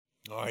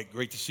All right,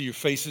 great to see your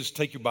faces.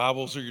 Take your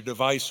Bibles or your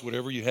device,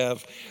 whatever you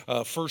have.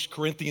 1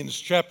 Corinthians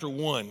chapter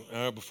 1.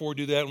 Before we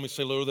do that, let me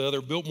say hello to the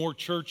other Biltmore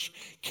Church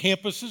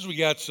campuses. We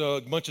got a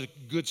bunch of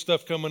good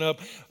stuff coming up.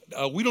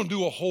 We don't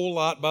do a whole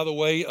lot, by the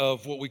way,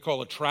 of what we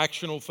call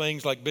attractional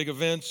things like big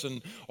events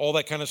and all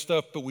that kind of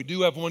stuff, but we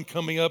do have one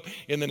coming up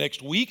in the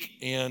next week,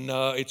 and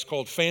it's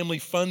called Family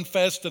Fun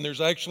Fest, and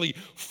there's actually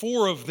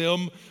 4 of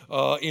them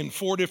in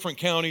 4 different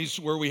counties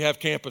where we have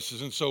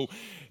campuses. And so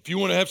if you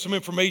want to have some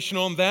information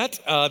on that,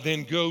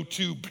 then go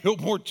to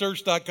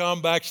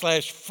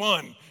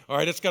biltmorechurch.com/fun. All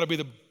right, that's got to be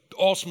the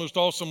most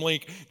awesome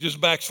link, just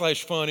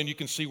 /fun, and you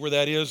can see where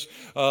that is.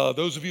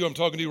 Those of you I'm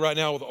talking to right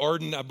now with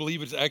Arden, I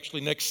believe it's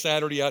actually next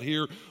Saturday out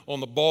here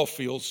on the ball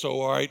field. So,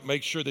 all right,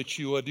 make sure that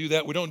you do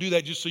that. We don't do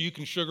that just so you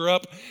can sugar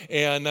up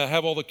and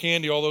have all the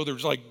candy, although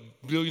there's like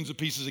billions of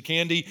pieces of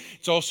candy.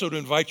 It's also to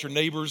invite your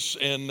neighbors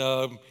and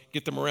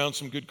get them around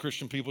some good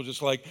Christian people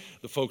just like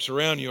the folks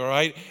around you, all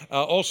right?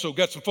 Also,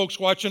 got some folks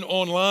watching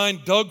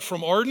online. Doug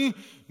from Arden,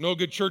 no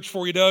good church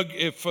for you, Doug,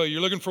 if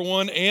you're looking for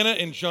one. Anna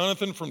and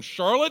Jonathan from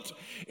Charlotte,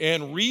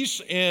 and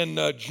Reese and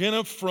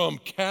Jenna from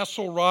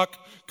Castle Rock,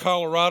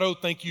 Colorado.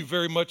 Thank you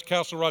very much,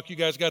 Castle Rock. You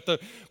guys got the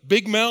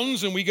big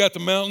mountains, and we got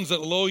the mountains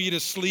that lull you to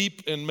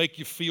sleep and make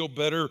you feel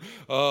better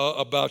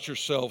about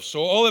yourself.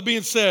 So all that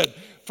being said,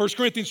 1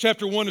 Corinthians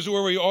chapter 1 is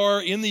where we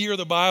are in the year of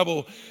the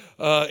Bible.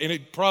 And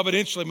it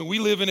providentially, we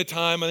live in a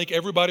time, I think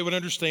everybody would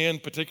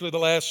understand, particularly the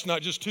last,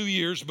 not just 2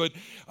 years, but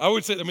I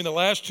would say, the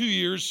last 2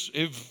 years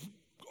have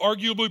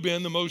arguably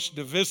been the most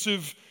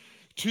divisive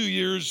 2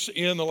 years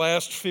in the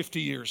last 50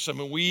 years.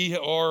 We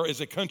are,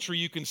 as a country,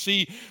 you can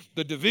see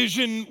the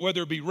division,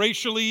 whether it be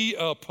racially,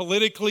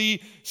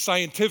 politically,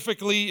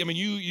 scientifically.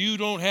 You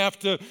don't have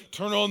to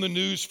turn on the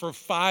news for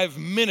 5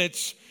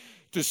 minutes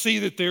to see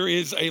that there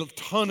is a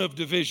ton of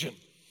division.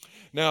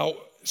 Now,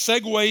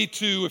 segue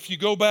to, if you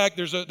go back,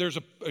 there's a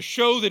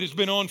show that has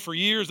been on for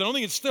years. I don't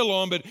think it's still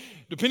on, but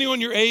depending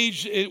on your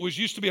age, it was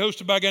used to be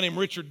hosted by a guy named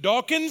Richard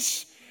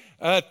Dawkins.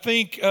 I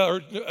think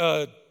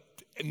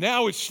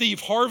now it's Steve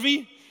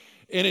Harvey,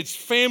 and it's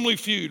Family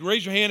Feud.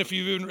 Raise your hand if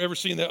you've ever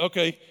seen that.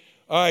 Okay.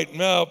 All right.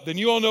 Now, then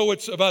you all know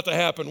what's about to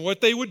happen.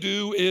 What they would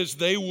do is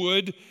they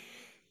would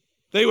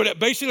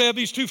basically have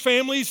these 2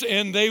 families,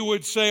 and they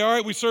would say, all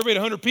right, we surveyed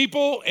 100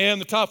 people, and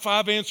the top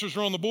 5 answers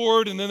are on the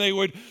board, and then they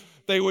would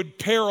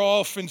pair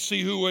off and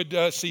see who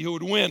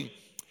would win.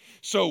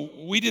 So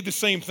we did the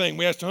same thing.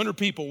 We asked 100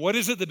 people, what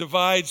is it that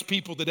divides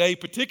people today,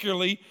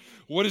 particularly?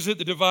 What is it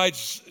that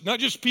divides not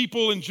just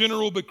people in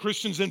general, but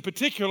Christians in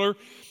particular?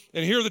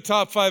 And here are the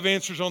top 5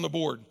 answers on the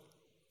board.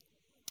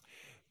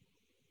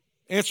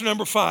 Answer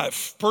number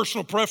 5,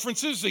 personal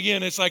preferences.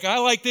 Again, it's like, I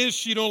like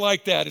this, you don't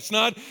like that. It's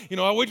not,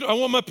 I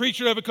want my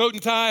preacher to have a coat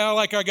and tie. I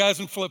like our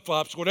guys in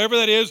flip-flops. Whatever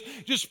that is,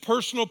 just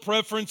personal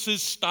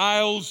preferences,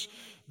 styles.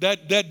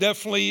 That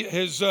definitely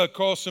has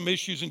caused some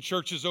issues in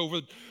churches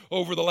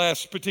over the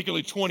last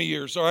particularly 20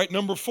 years. All right,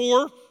 number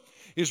 4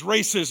 is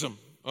racism.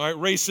 All right,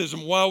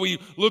 racism. While we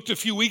looked a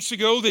few weeks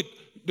ago that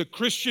the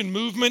Christian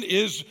movement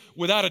is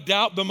without a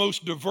doubt the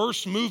most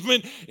diverse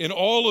movement in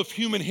all of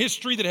human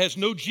history that has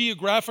no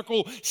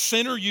geographical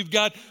center. You've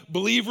got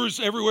believers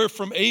everywhere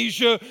from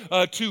Asia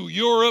to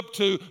Europe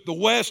to the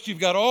West. You've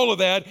got all of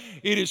that.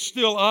 It is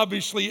still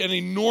obviously an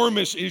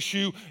enormous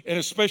issue, and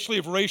especially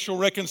of racial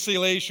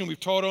reconciliation. We've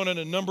taught on it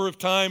a number of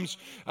times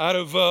out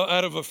of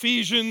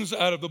Ephesians,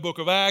 out of the book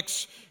of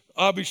Acts.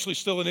 Obviously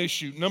still an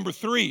issue. Number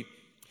 3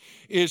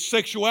 is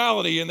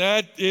sexuality, and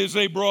that is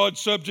a broad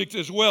subject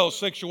as well.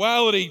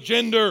 Sexuality,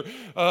 gender,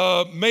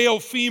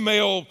 male,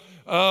 female,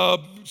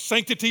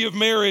 sanctity of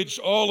marriage,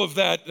 all of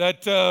that.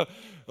 A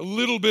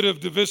little bit of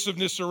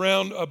divisiveness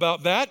around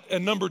about that.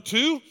 And number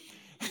 2,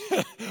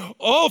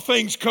 all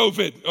things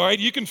COVID. All right,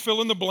 you can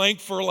fill in the blank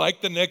for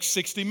like the next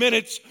 60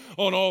 minutes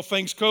on all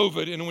things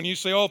COVID. And when you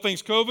say all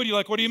things COVID, you're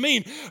like, what do you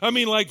mean? I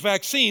mean like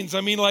vaccines.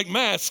 I mean like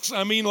masks.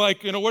 I mean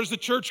like, what is the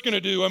church going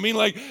to do? I mean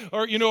like,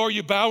 are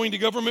you bowing to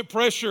government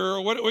pressure?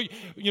 Or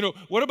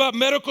what about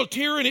medical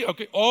tyranny?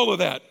 Okay, all of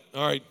that.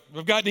 All right,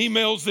 I've gotten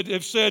emails that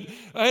have said,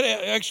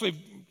 actually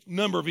a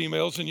number of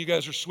emails, and you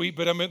guys are sweet,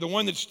 but the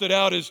one that stood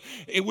out is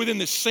within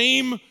the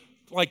same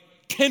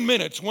 10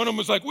 minutes. One of them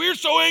was like, we're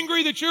so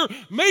angry that you're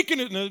making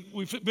it. And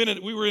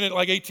we were in it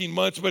like 18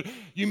 months, but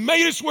you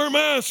made us wear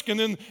masks. And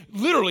then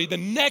literally the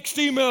next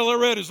email I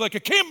read is like, I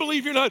can't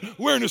believe you're not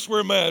wearing us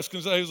wear masks.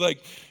 And so I was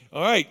like,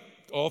 all right,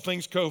 all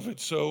things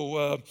COVID.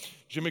 So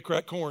Jimmy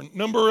crack corn.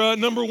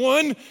 Number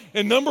one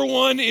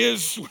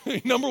is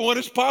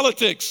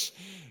politics.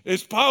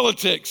 It's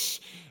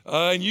politics.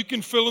 And you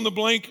can fill in the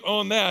blank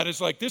on that.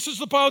 It's like, this is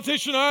the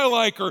politician I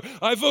like, or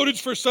I voted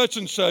for such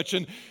and such.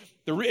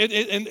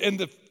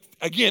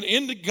 Again,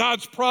 in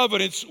God's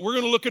providence, we're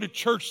going to look at a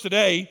church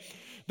today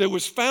that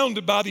was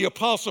founded by the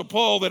Apostle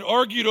Paul that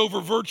argued over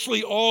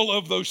virtually all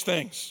of those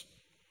things.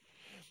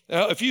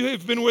 Now, if you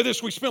have been with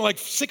us, we spent like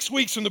 6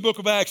 weeks in the book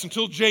of Acts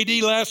until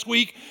JD last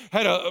week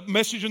had a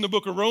message in the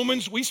book of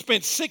Romans. We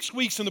spent 6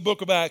 weeks in the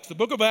book of Acts. The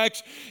book of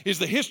Acts is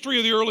the history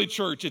of the early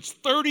church. It's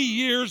 30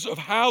 years of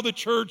how the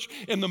church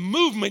and the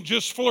movement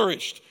just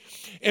flourished.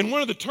 And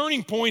one of the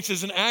turning points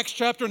is in Acts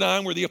chapter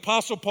 9 where the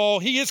Apostle Paul,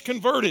 he is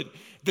converted.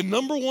 The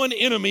number one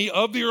enemy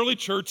of the early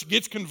church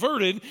gets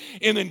converted,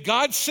 and then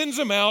God sends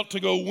him out to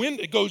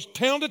goes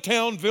town to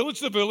town, village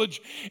to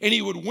village, and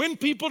he would win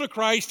people to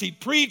Christ. He'd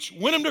preach,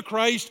 win them to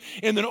Christ,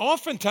 and then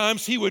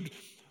oftentimes he would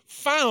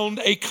found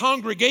a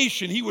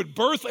congregation. He would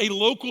birth a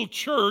local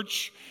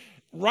church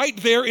right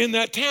there in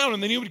that town,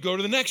 and then he would go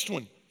to the next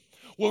one.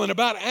 Well, in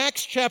about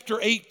Acts chapter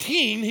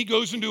 18, he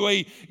goes into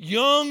a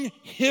young,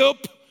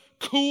 hip,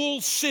 cool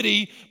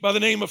city by the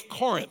name of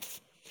Corinth.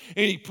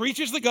 And he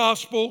preaches the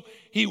gospel,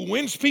 he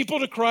wins people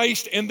to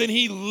Christ, and then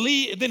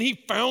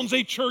he founds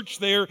a church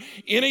there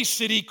in a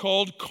city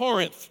called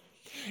Corinth.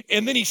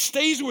 And then he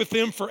stays with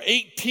them for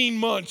 18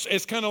 months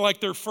as kind of like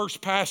their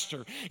first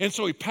pastor. And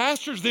so he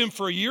pastors them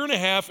for a year and a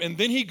half, and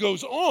then he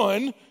goes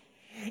on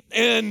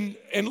and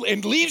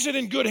leaves it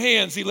in good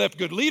hands. He left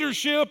good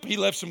leadership, he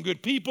left some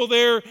good people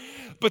there,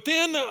 but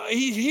then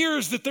he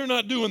hears that they're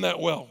not doing that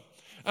well.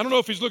 I don't know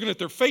if he's looking at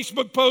their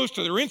Facebook post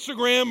or their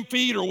Instagram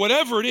feed or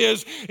whatever it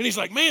is, and he's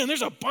like, man,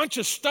 there's a bunch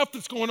of stuff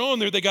that's going on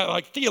there. They got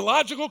like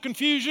theological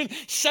confusion,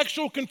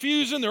 sexual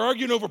confusion, they're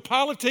arguing over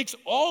politics,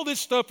 all this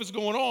stuff is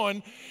going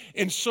on.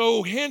 And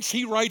so hence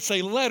he writes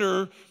a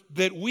letter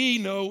that we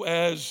know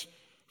as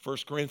 1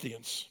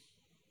 Corinthians.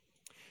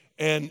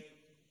 And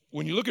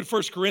when you look at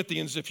 1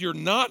 Corinthians, if you're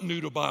not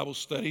new to Bible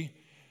study,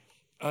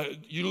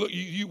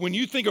 when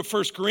you think of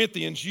 1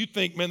 Corinthians, you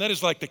think, man, that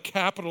is like the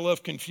capital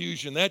of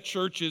confusion. That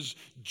church is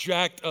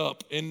jacked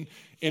up. And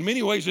in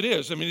many ways it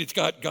is. I mean, it's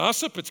got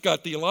gossip, it's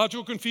got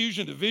theological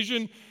confusion,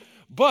 division.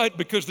 But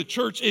because the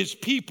church is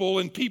people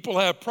and people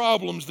have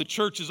problems, the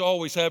church is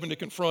always having to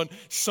confront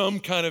some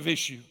kind of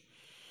issue.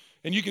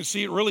 And you can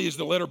see it really as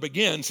the letter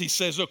begins. He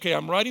says, okay,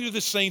 I'm writing to the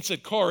saints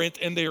at Corinth,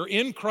 and they are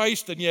in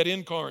Christ and yet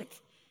in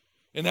Corinth.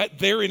 And that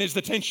therein is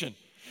the tension.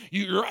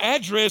 Your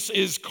address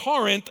is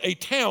Corinth, a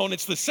town.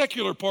 It's the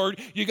secular part.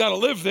 You got to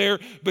live there,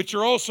 but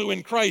you're also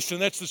in Christ,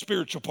 and that's the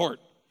spiritual part.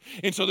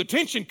 And so the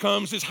tension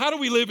comes is how do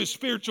we live as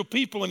spiritual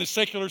people in a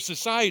secular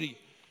society?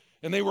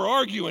 And they were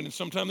arguing, and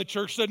sometimes the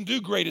church doesn't do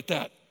great at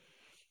that.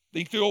 I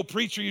think the old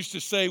preacher used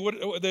to say, I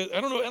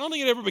don't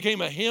think it ever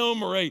became a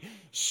hymn or a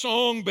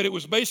song, but it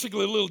was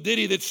basically a little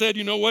ditty that said,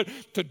 you know what?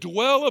 To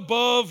dwell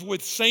above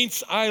with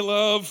saints I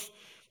love,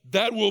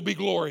 that will be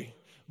glory.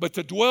 But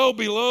to dwell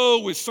below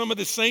with some of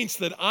the saints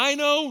that I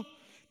know,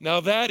 now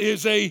that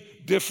is a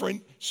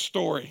different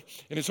story.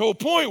 And his whole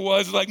point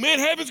was like, man,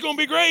 heaven's going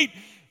to be great.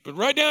 But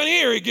right down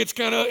here, it gets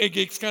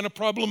kind of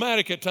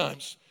problematic at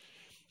times.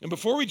 And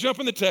before we jump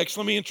in the text,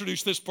 let me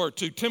introduce this part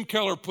too. Tim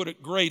Keller put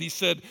it great. He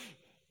said,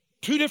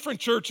 two different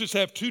churches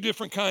have two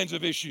different kinds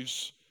of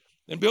issues.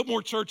 In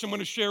Biltmore Church, I'm going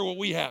to share what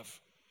we have.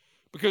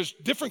 Because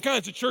different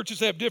kinds of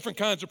churches have different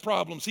kinds of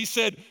problems. He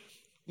said,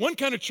 one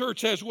kind of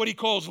church has what he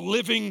calls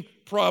living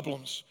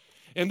problems.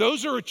 And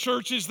those are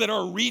churches that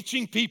are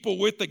reaching people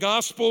with the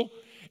gospel.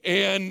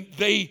 And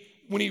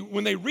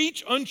when they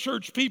reach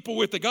unchurched people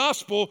with the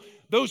gospel,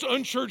 those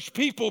unchurched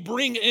people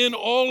bring in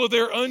all of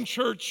their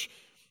unchurched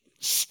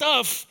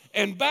stuff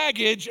and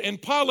baggage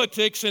and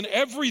politics and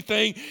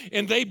everything,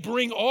 and they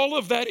bring all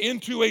of that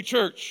into a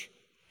church.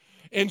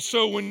 And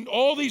so when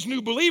all these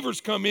new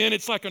believers come in,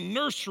 it's like a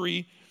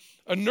nursery.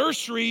 A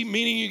nursery,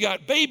 meaning you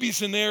got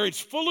babies in there. It's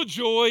full of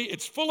joy.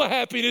 It's full of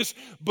happiness,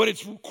 but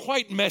it's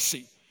quite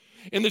messy.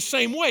 In the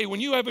same way,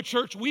 when you have a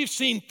church, we've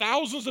seen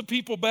thousands of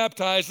people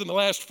baptized in the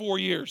last 4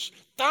 years.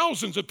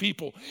 Thousands of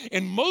people.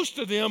 And most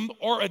of them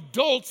are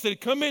adults that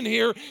come in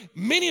here,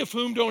 many of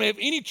whom don't have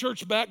any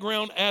church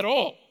background at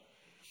all.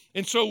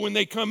 And so when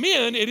they come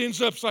in, it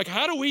ends up like,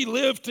 how do we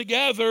live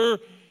together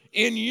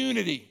in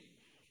unity?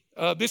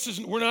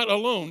 We're not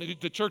alone.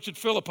 The church at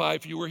Philippi,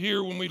 if you were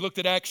here when we looked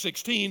at Acts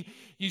 16,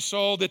 you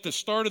saw that the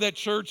start of that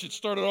church, it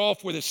started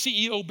off with a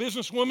CEO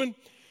businesswoman,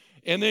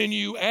 and then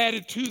you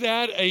added to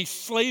that a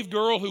slave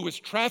girl who was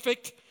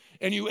trafficked,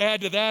 and you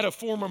add to that a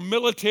former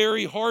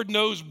military,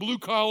 hard-nosed,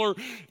 blue-collar,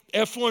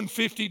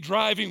 F-150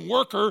 driving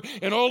worker,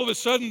 and all of a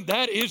sudden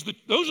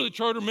those are the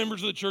charter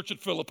members of the church at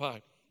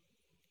Philippi.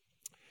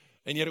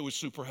 And yet it was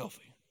super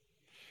healthy.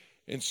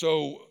 And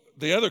so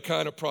the other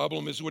kind of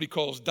problem is what he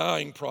calls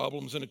dying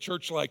problems. In a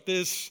church like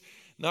this,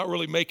 not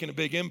really making a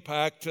big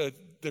impact,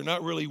 they're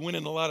not really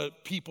winning a lot of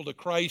people to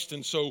Christ.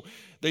 And so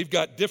they've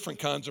got different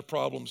kinds of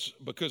problems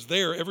because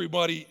there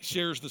everybody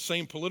shares the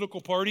same political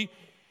party,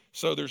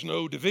 so there's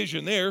no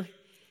division there.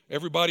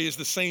 Everybody is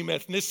the same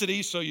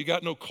ethnicity, so you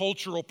got no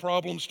cultural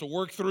problems to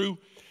work through.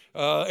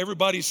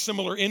 Everybody's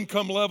similar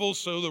income levels,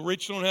 so the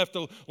rich don't have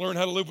to learn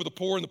how to live with the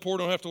poor, and the poor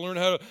don't have to learn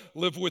how to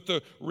live with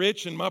the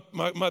rich. And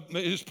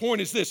his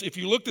point is this: if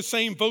you look the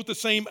same, vote the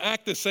same,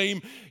 act the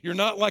same, you're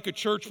not like a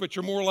church, but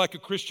you're more like a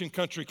Christian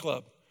country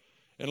club.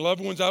 And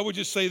loved ones, I would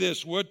just say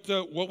this: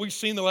 what we've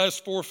seen the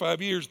last 4 or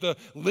 5 years, the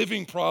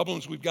living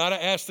problems, we've got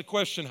to ask the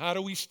question: how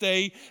do we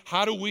stay?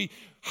 How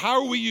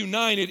are we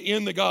united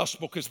in the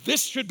gospel? Because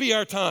this should be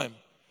our time.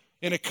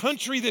 In a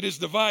country that is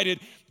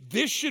divided,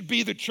 this should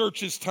be the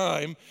church's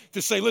time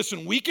to say,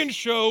 listen, we can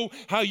show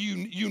how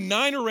you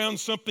unite around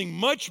something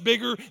much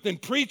bigger than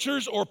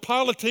preachers or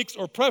politics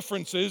or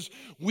preferences.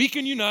 We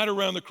can unite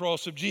around the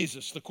cross of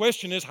Jesus. The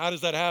question is, how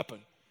does that happen?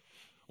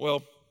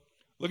 Well,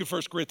 look at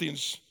 1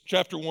 Corinthians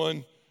chapter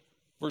 1,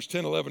 verse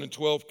 10, 11, and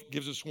 12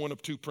 gives us one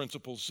of two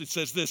principles. It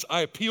says this,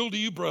 I appeal to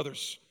you,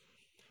 brothers,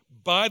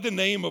 by the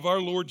name of our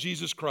Lord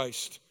Jesus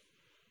Christ,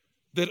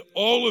 that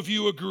all of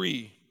you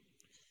agree,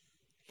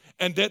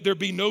 and that there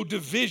be no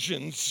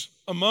divisions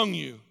among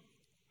you,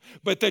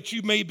 but that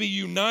you may be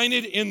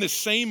united in the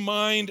same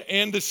mind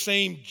and the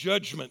same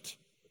judgment.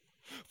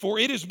 For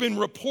it has been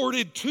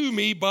reported to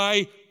me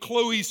by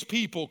Chloe's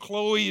people.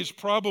 Chloe is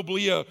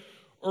probably an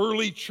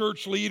early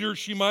church leader.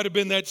 She might have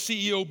been that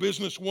CEO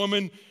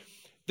businesswoman,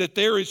 that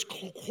there is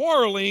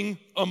quarreling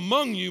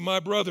among you, my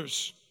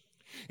brothers.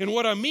 And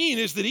what I mean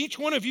is that each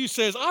one of you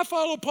says, I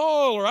follow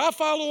Paul, or I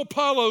follow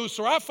Apollos,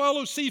 or I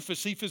follow Cephas.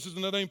 Cephas is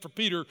another name for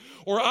Peter,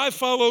 or I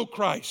follow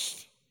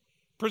Christ.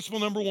 Principle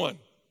number one.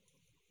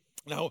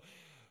 Now,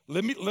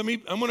 I'm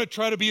going to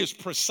try to be as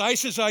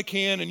precise as I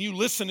can, and you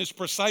listen as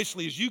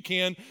precisely as you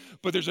can,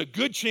 but there's a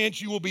good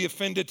chance you will be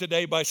offended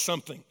today by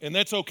something, and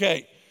that's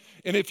okay.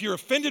 And if you're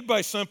offended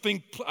by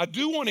something, I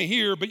do want to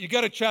hear, but you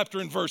got to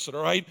chapter and verse it,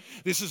 all right?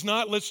 This is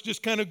not, let's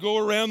just kind of go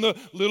around the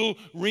little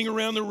ring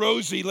around the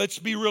rosy. Let's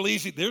be real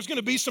easy. There's going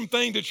to be some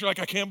things that you're like,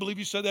 I can't believe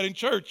you said that in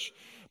church.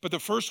 But the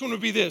first one would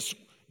be this,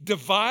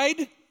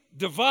 divide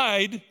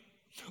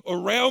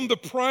around the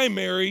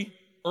primary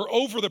or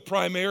over the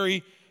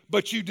primary,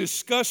 but you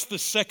discuss the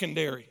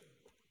secondary.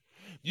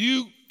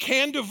 You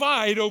can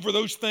divide over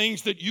those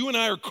things that you and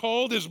I are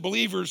called as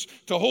believers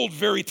to hold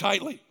very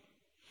tightly.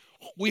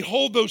 We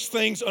hold those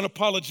things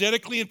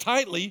unapologetically and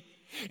tightly,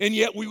 and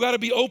yet we've got to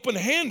be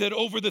open-handed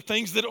over the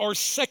things that are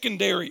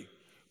secondary.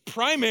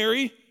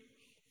 Primary,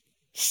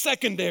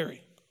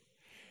 secondary.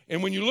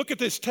 And when you look at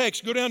this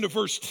text, go down to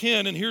verse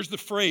 10, and here's the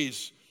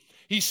phrase.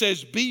 He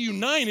says, be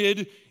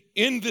united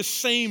in the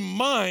same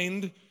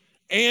mind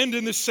and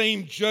in the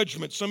same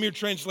judgment. Some of your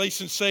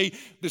translations say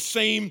the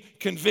same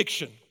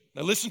conviction.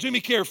 Now listen to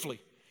me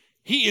carefully.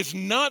 He is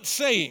not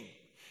saying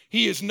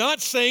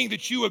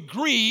that you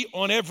agree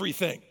on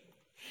everything.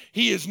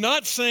 He is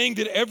not saying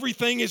that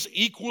everything is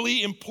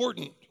equally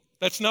important.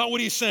 That's not what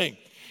he's saying.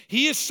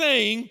 He is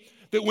saying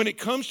that when it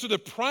comes to the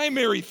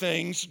primary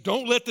things,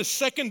 don't let the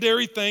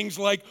secondary things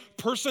like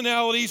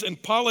personalities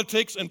and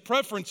politics and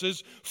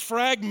preferences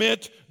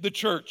fragment the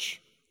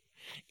church.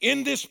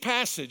 In this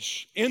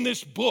passage, in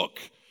this book,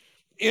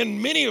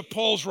 in many of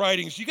Paul's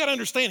writings, you got to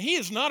understand, he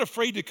is not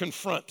afraid to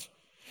confront.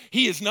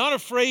 He is not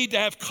afraid to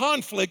have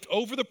conflict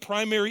over the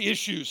primary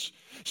issues.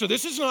 So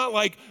this is not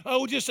like,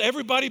 oh, just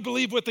everybody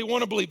believe what they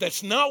want to believe.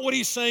 That's not what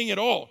he's saying at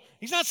all.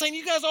 He's not saying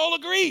you guys all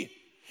agree.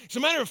 As a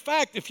matter of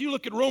fact, if you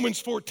look at Romans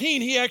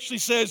 14, he actually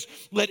says,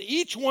 let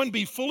each one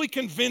be fully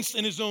convinced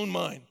in his own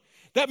mind.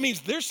 That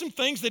means there's some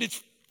things that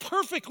it's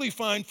perfectly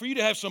fine for you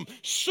to have some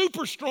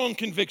super strong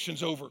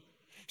convictions over,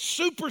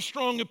 super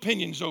strong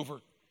opinions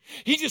over.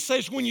 He just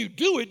says when you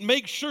do it,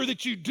 make sure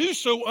that you do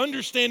so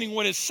understanding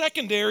what is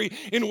secondary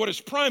and what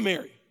is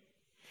primary.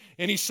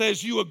 And he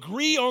says you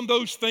agree on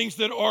those things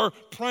that are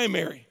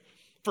primary.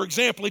 For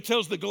example, he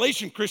tells the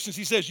Galatian Christians,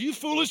 he says, you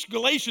foolish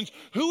Galatians,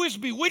 who has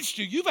bewitched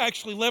you? You've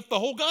actually left the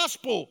whole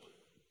gospel.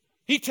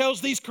 He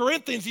tells these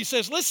Corinthians, he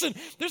says, listen,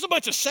 there's a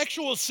bunch of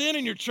sexual sin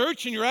in your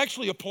church and you're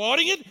actually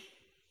applauding it.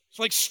 It's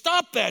like,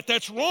 stop that.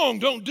 That's wrong.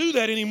 Don't do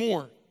that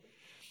anymore.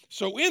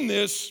 So in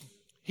this,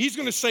 he's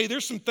going to say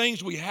there's some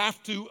things we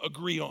have to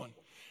agree on,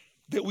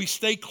 that we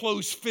stay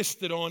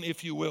close-fisted on,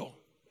 if you will.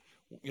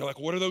 You're like,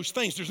 what are those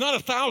things? There's not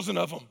 1,000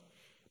 of them,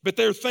 but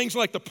there are things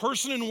like the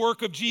person and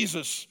work of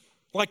Jesus,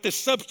 like the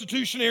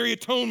substitutionary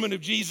atonement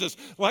of Jesus,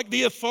 like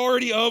the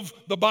authority of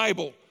the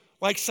Bible,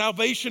 like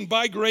salvation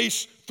by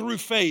grace through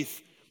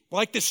faith,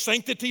 like the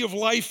sanctity of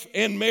life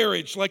and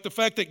marriage, like the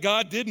fact that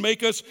God did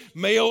make us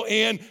male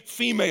and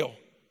female.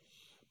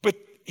 But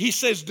he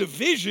says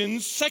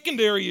divisions,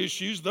 secondary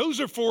issues, those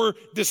are for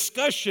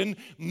discussion,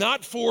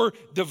 not for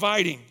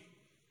dividing.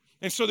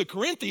 And so the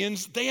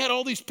Corinthians, they had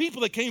all these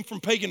people that came from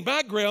pagan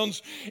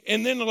backgrounds,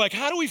 and then they're like,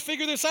 how do we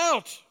figure this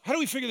out? How do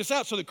we figure this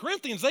out? So the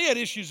Corinthians, they had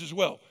issues as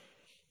well.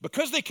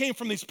 Because they came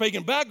from these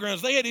pagan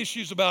backgrounds, they had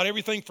issues about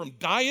everything from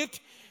diet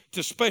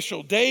to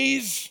special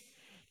days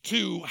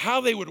to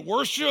how they would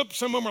worship.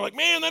 Some of them are like,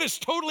 man, that is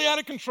totally out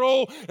of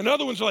control. And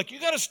other ones are like,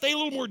 you got to stay a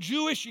little more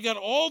Jewish. You got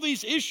all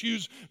these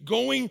issues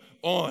going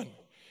on.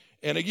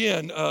 And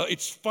again,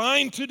 it's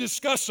fine to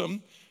discuss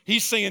them.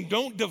 He's saying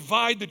don't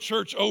divide the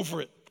church over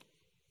it.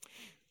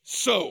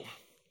 So,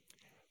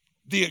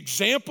 the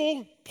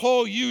example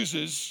Paul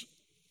uses,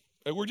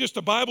 we're just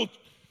a Bible,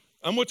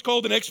 I'm what's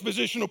called an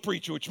expositional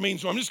preacher, which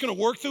means I'm just going to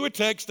work through a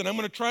text and I'm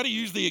going to try to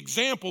use the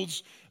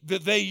examples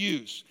that they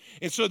use.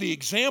 And so the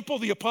example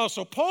the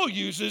Apostle Paul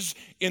uses,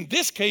 in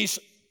this case,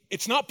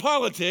 it's not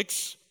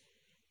politics.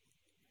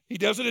 He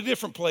does it at a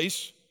different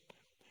place.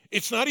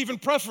 It's not even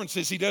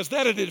preferences. He does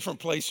that at a different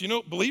place. You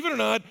know, believe it or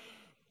not,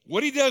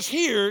 what he does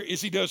here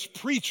is he does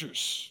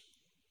preachers.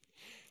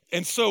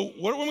 And so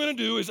what I'm going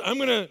to do is I'm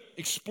going to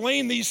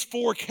explain these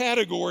 4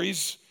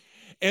 categories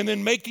and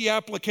then make the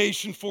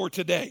application for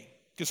today.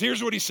 Because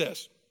here's what he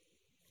says.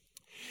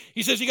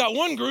 He says you got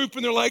one group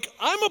and they're like,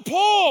 I'm of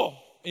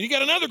Paul. And you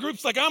got another group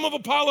that's like, I'm of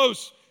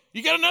Apollos.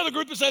 You got another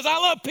group that says, I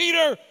love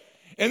Peter.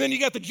 And then you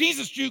got the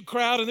Jesus Juke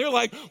crowd and they're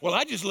like, well,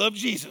 I just love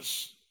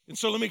Jesus. And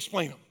so let me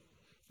explain them.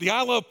 The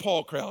I love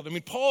Paul crowd. I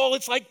mean, Paul,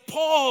 it's like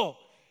Paul.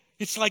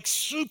 It's like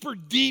super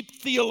deep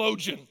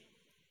theologian.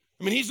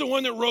 I mean, he's the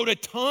one that wrote a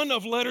ton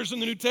of letters in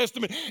the New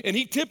Testament, and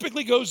he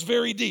typically goes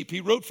very deep. He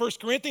wrote 1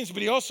 Corinthians,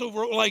 but he also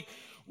wrote like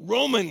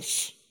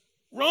Romans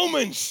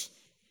 9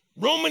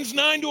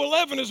 to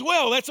 11 as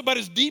well. That's about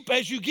as deep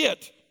as you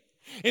get.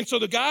 And so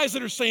the guys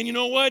that are saying, you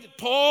know what,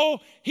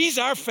 Paul, he's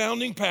our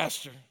founding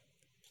pastor.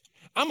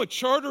 I'm a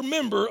charter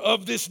member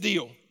of this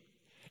deal.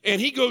 And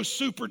he goes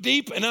super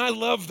deep, and I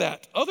love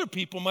that. Other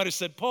people might have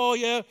said, Paul,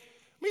 yeah,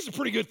 he's a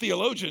pretty good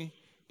theologian,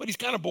 but he's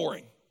kind of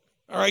boring.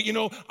 All right, you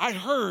know, I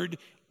heard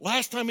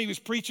last time he was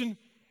preaching,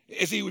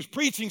 as he was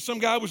preaching, some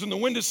guy was in the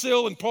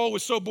windowsill and Paul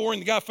was so boring,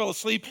 the guy fell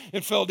asleep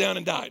and fell down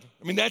and died.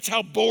 I mean, that's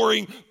how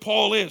boring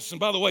Paul is. And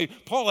by the way,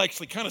 Paul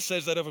actually kind of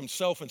says that of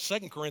himself in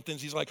 2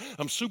 Corinthians. He's like,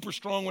 I'm super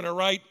strong when I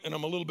write and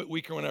I'm a little bit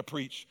weaker when I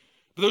preach.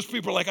 But those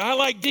people are like, I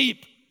like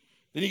deep.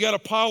 Then you got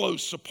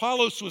Apollos.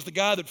 Apollos was the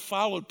guy that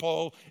followed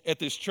Paul at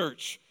this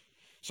church.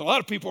 So a lot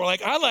of people are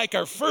like, I like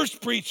our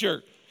first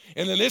preacher.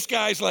 And then this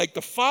guy's like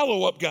the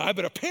follow-up guy,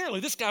 but apparently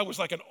this guy was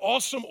like an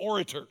awesome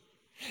orator.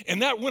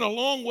 And that went a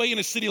long way in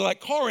a city like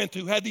Corinth,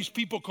 who had these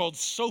people called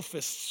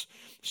sophists.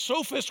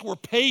 Sophists were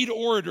paid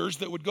orators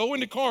that would go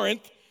into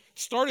Corinth,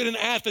 started in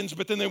Athens,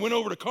 but then they went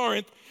over to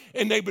Corinth,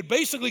 and they would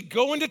basically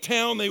go into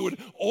town. They would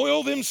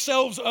oil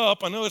themselves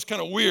up. I know that's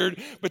kind of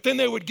weird, but then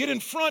they would get in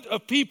front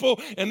of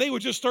people, and they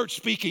would just start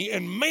speaking.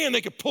 And man,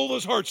 they could pull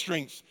those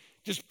heartstrings,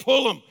 just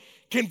pull them,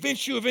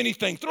 convince you of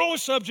anything, throw a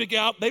subject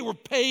out. They were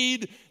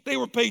paid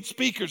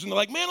speakers, and they're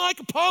like, man, I like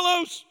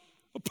Apollos.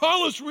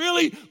 Apollos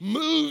really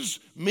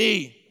moves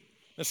me.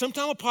 Now,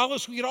 sometimes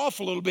Apollos would get off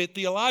a little bit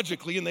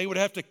theologically, and they would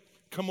have to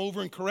come over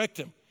and correct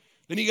him.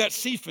 Then you got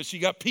Cephas, you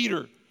got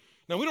Peter.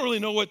 Now, we don't really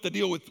know what the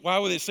deal with, why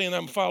were they saying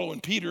I'm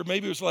following Peter?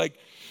 Maybe it was like,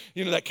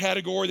 you know, that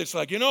category that's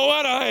like, you know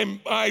what,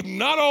 I'm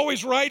not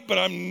always right, but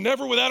I'm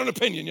never without an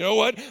opinion. You know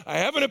what? I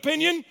have an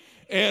opinion,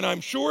 and I'm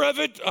sure of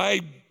it.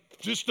 I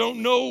just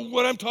don't know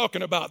what I'm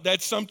talking about.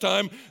 That's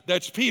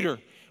Peter.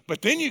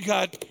 But then you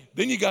got,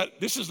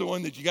 this is the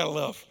one that you got to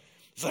love.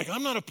 It's like,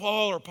 I'm not a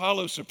Paul or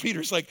Apollos or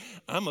Peter. It's like,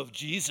 I'm of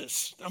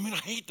Jesus. I mean, I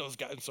hate those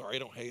guys. I'm sorry, I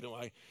don't hate them.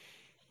 I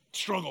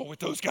struggle with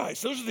those guys.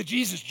 Those are the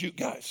Jesus Juke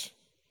guys.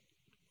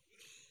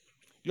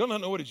 You all not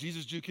know what a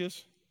Jesus Juke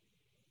is?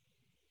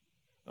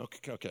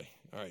 Okay,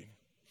 all right.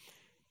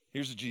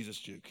 Here's a Jesus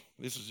Juke.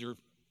 This is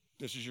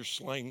your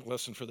slang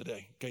lesson for the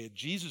day. Okay, a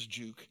Jesus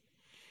Juke.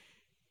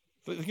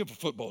 Think of a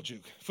football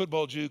juke.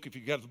 Football juke, if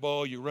you got the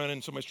ball, you're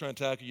running, somebody's trying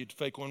to tackle you,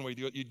 fake one way,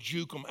 you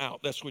juke them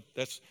out. That's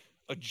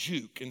a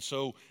juke. And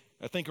so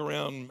I think it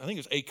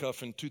was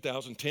Acuff in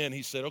 2010,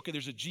 he said, okay,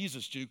 there's a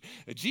Jesus Juke.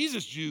 A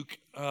Jesus Juke,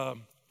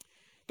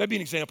 that'd be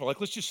an example. Like,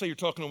 let's just say you're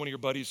talking to one of your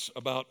buddies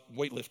about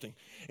weightlifting,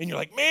 and you're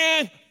like,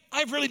 man,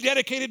 I've really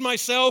dedicated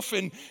myself,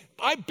 and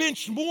I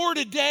benched more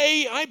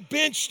today. I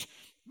benched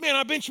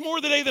more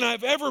today than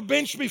I've ever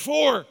benched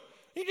before.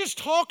 You're just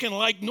talking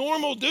like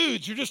normal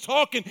dudes. You're just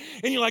talking,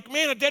 and you're like,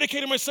 man, I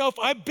dedicated myself.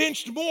 I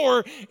benched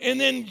more. And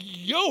then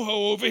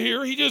Yoho over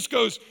here, he just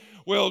goes,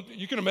 well,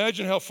 you can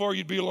imagine how far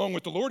you'd be along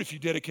with the Lord if you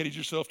dedicated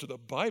yourself to the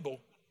Bible.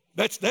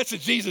 That's a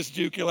Jesus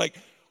Juke. You're like,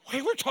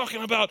 wait, we're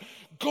talking about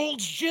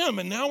Gold's Gym,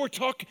 and now we're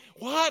talking,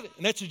 what?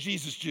 And that's a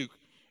Jesus Juke.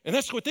 And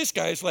that's what this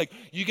guy is like.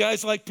 You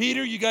guys like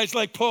Peter, you guys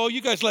like Paul, you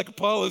guys like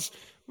Apollos.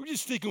 We're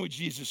just sticking with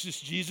Jesus.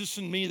 Just Jesus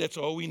and me, that's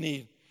all we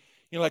need.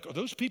 You're like, are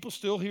those people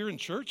still here in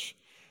church?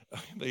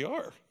 They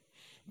are.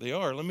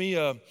 Let me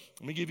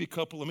give you a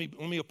couple. Let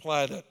me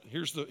apply that.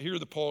 Here are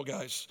the Paul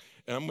guys.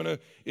 And I'm gonna,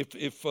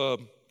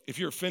 if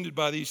you're offended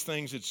by these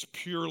things, it's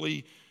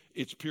purely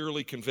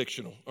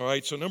convictional. All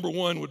right. So number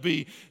one would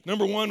be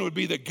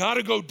the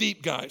gotta go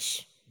deep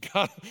guys.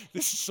 God,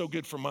 this is so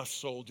good for my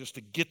soul just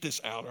to get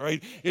this out, all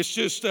right? It's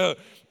just,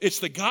 it's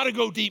the gotta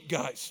go deep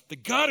guys. The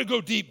gotta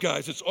go deep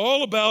guys. It's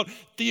all about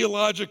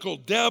theological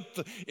depth,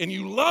 and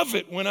you love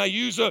it when I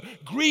use a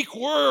Greek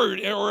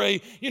word or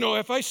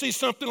if I say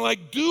something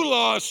like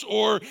doulos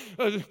or,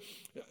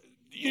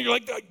 you're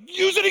like,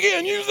 use it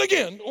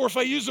again. Or if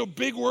I use a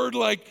big word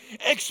like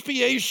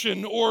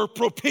expiation or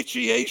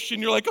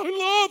propitiation, you're like,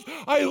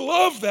 I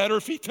love that. Or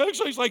if he tells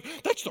you, he's like,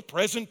 that's the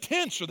present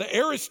tense or the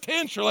aorist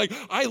tense. You're like,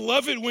 I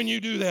love it when you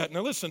do that. Now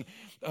listen,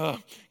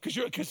 because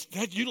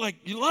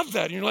you love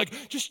that. And you're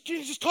like,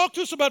 just talk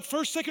to us about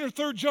 1st, 2nd,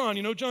 or 3rd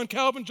John. John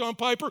Calvin, John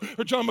Piper,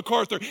 or John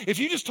MacArthur. If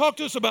you just talk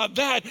to us about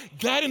that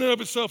in and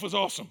of itself is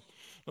awesome.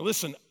 Now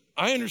listen,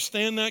 I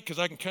understand that because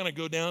I can kind of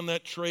go down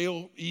that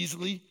trail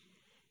easily.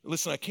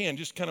 Listen, I can,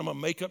 just kind of my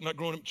makeup, not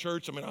growing up in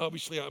church.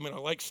 Obviously, I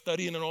like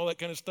studying and all that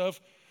kind of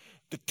stuff.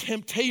 The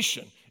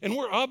temptation, and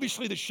we're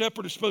obviously the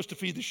shepherd is supposed to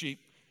feed the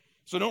sheep.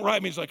 So don't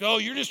write me, it's like, oh,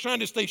 you're just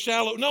trying to stay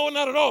shallow. No,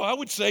 not at all. I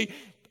would say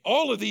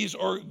all of these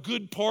are a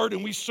good part,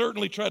 and we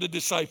certainly try to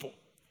disciple.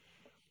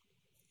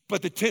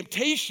 But the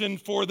temptation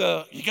for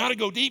you got to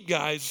go deep,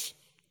 guys,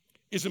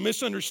 is a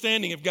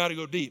misunderstanding of got to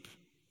go deep.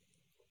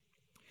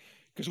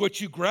 Because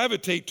what you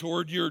gravitate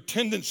toward, your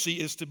tendency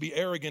is to be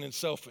arrogant and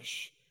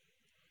selfish.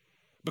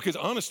 Because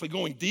honestly,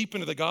 going deep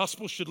into the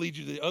gospel should lead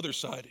you to the other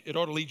side. It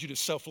ought to lead you to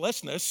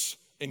selflessness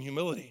and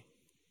humility.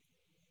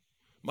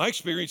 My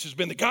experience has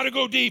been they got to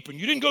go deep, and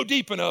you didn't go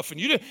deep enough, and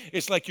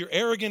it's like you're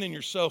arrogant and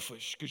you're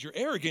selfish. Because you're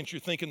arrogant, you're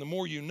thinking the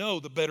more you know,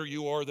 the better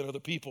you are than other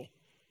people.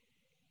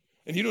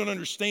 And you don't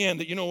understand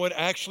that, you know what,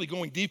 actually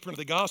going deeper into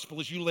the gospel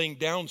is you laying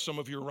down some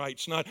of your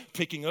rights, not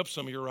picking up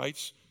some of your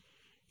rights.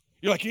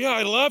 You're like, yeah,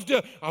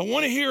 I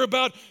want to hear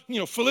about,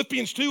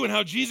 Philippians 2 and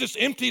how Jesus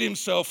emptied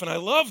himself, and I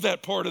love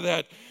that part of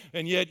that.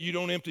 And yet you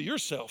don't empty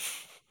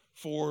yourself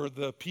for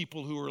the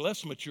people who are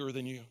less mature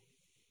than you.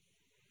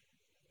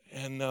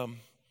 And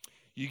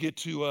you get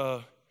to,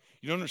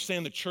 you don't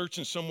understand the church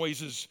in some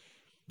ways is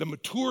the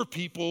mature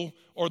people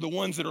are the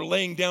ones that are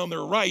laying down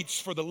their rights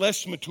for the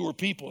less mature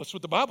people. That's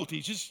what the Bible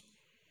teaches.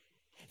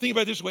 Think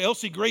about it this way.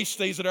 Elsie Grace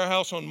stays at our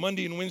house on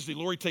Monday and Wednesday.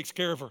 Lori takes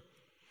care of her.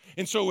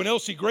 And so when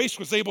Elsie Grace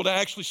was able to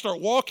actually start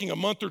walking a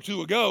month or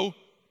two ago,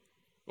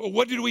 well,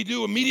 what did we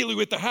do immediately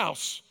with the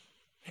house?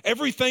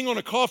 Everything on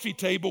a coffee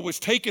table was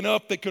taken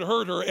up that could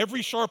hurt her.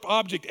 Every sharp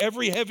object,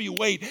 every heavy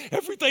weight,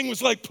 everything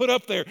was like put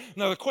up there.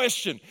 Now the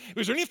question,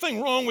 is there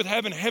anything wrong with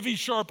having heavy,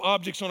 sharp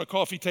objects on a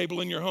coffee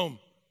table in your home?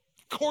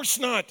 Of course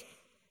not.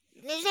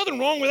 There's nothing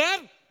wrong with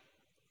that.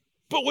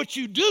 But what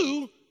you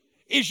do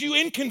is you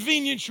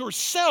inconvenience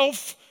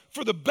yourself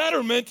for the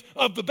betterment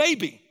of the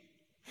baby.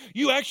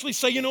 You actually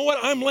say, you know what,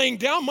 I'm laying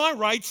down my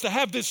rights to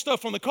have this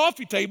stuff on the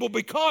coffee table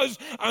because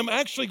I'm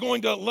actually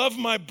going to love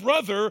my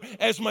brother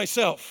as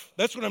myself.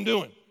 That's what I'm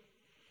doing.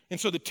 And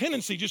so the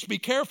tendency, just be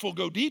careful,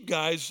 go deep,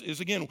 guys, is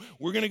again,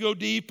 we're going to go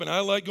deep, and I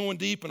like going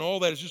deep and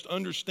all that, is just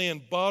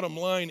understand, bottom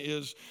line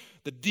is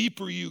the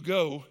deeper you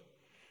go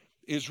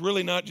is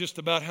really not just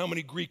about how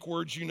many Greek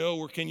words you know,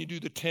 or can you do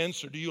the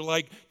tense, or do you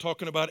like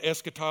talking about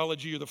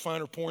eschatology or the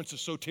finer points of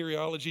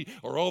soteriology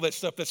or all that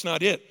stuff. That's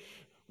not it.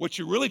 What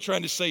you're really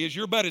trying to say is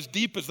you're about as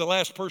deep as the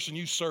last person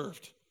you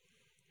served.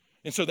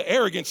 And so the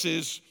arrogance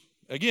is,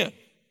 again,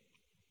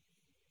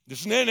 this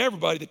is not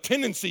everybody. The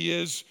tendency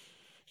is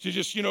to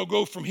just,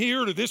 go from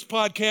here to this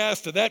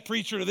podcast to that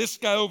preacher to this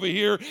guy over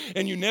here,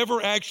 and you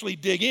never actually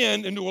dig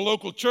into a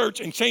local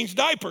church and change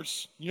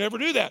diapers. You never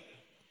do that.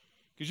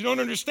 Because you don't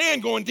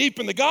understand going deep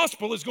in the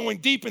gospel is going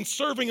deep in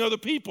serving other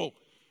people.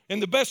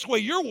 And the best way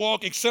your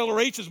walk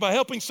accelerates is by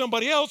helping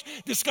somebody else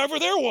discover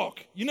their walk.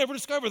 You never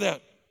discover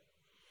that.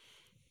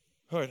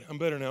 All right, I'm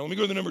better now. Let me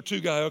go to the number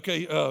 2 guy,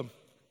 okay?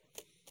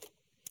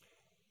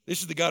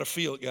 This is the gotta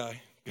feel it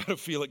guy. Gotta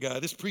feel it guy.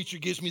 This preacher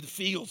gives me the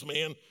feels,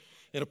 man.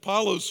 And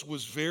Apollos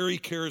was very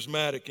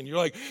charismatic. And you're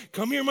like,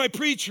 come here, my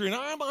preacher. And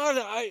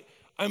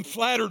I'm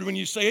flattered when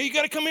you say, hey, you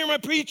got to come here, my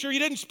preacher. He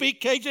didn't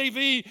speak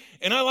KJV.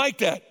 And I like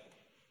that.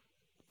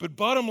 But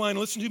bottom line,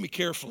 listen to me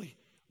carefully.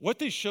 What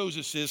this shows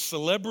us is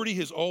celebrity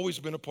has always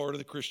been a part of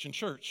the Christian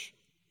church.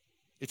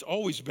 It's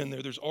always been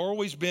there. There's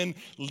always been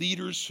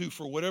leaders who,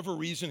 for whatever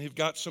reason, have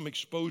got some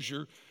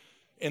exposure,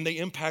 and they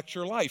impact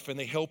your life, and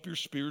they help your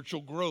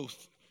spiritual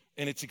growth.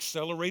 And it's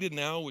accelerated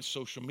now with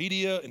social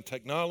media and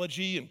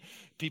technology, and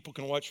people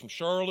can watch from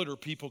Charlotte or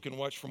people can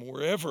watch from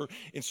wherever.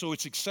 And so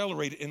it's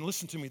accelerated. And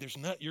listen to me,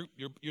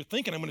 you're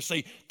thinking I'm going to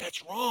say,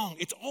 that's wrong.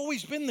 It's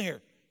always been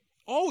there.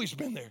 Always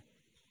been there.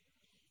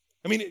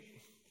 I mean,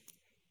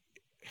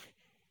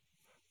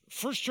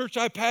 first church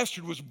I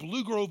pastored was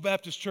Blue Grove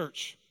Baptist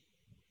Church.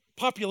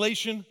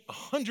 Population,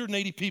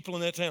 180 people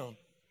in that town.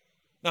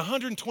 Now,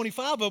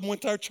 125 of them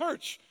went to our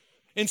church.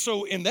 And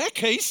so in that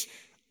case,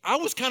 I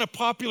was kind of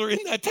popular in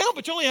that town,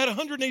 but you only had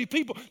 180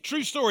 people.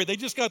 True story, they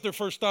just got their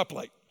first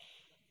stoplight.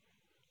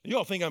 You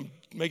all think I'm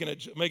making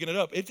it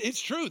up.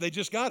 It's true, they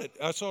just got it.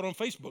 I saw it on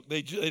Facebook.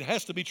 It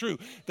has to be true.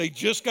 They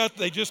just got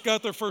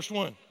their first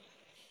one.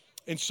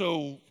 And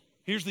so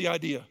here's the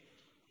idea.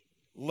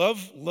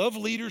 Love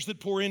leaders that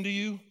pour into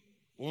you.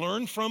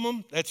 Learn from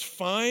them. That's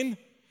fine.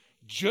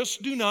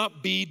 Just do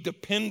not be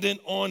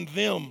dependent on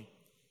them.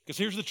 Because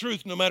here's the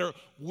truth, no matter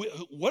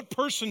what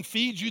person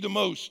feeds you the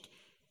most,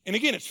 and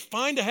again, it's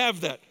fine to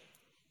have that.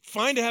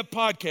 Fine to have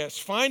podcasts.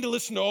 Fine to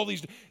listen to all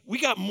these. We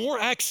got more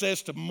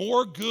access to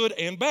more good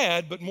and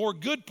bad, but more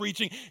good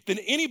preaching than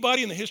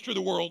anybody in the history of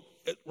the world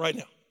right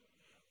now.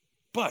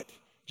 But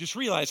just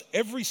realize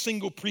every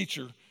single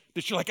preacher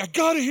that you're like, I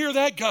got to hear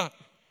that guy.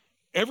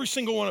 Every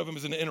single one of them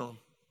is an interim.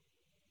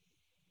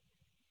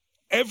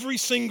 Every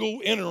single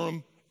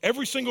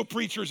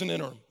preacher is an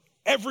interim.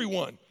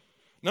 Everyone.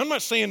 Now, I'm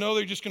not saying, no,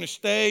 they're just going to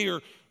stay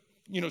or,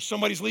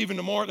 somebody's leaving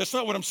tomorrow. That's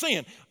not what I'm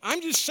saying.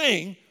 I'm just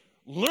saying,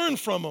 learn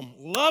from them,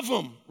 love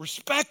them,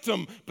 respect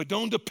them, but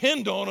don't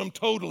depend on them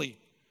totally.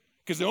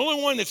 Because the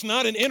only one that's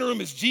not an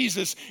interim is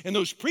Jesus, and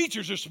those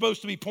preachers are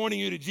supposed to be pointing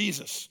you to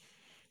Jesus.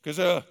 Because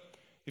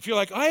if you're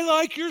like, I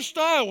like your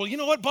style, well, you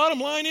know what? Bottom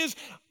line is,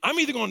 I'm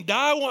either going to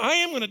die, I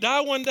am going to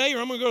die one day, or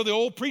I'm going to go to the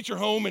old preacher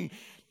home and,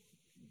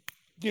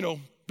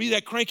 be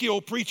that cranky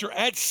old preacher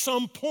at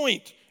some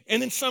point.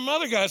 And then some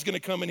other guy's going to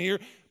come in here.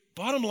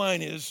 Bottom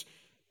line is,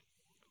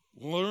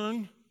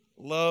 learn,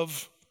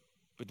 love,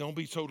 but don't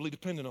be totally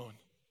dependent on.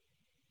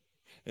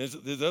 And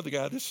there's the other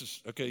guy, this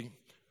is, okay,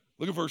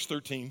 look at verse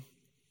 13.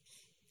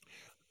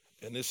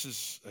 And this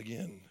is,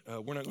 again,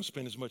 we're not going to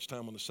spend as much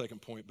time on the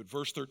second point, but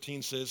verse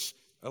 13 says,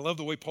 I love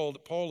the way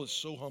Paul is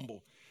so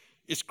humble.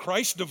 Is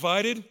Christ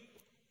divided?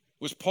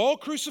 Was Paul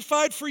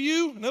crucified for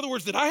you? In other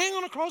words, did I hang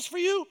on a cross for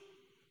you?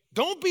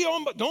 Don't be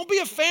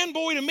a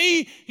fanboy to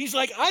me. He's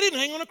like, I didn't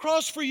hang on a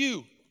cross for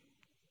you.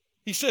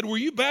 He said, were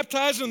you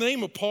baptized in the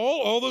name of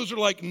Paul? All those are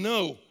like,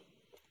 no.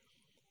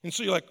 And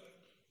so you're like,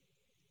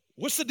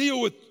 what's the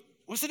deal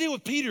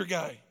with Peter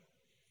guy?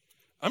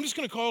 I'm just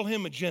going to call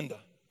him agenda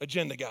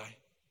guy.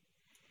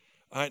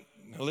 All right,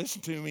 now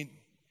listen to me.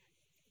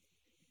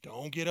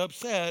 Don't get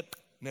upset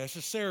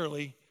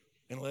necessarily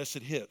unless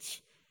it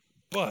hits.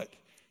 But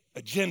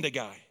agenda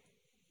guy.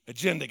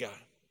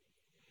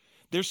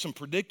 There's some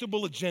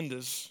predictable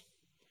agendas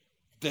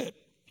that,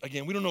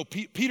 again, we don't know.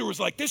 Peter was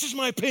like, this is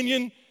my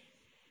opinion,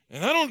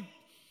 and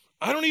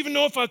I don't even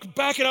know if I could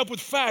back it up with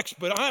facts,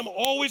 but I'm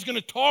always going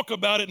to talk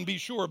about it and be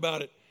sure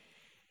about it.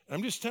 And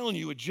I'm just telling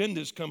you,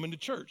 agendas come into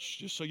church,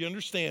 just so you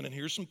understand. And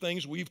here's some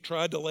things we've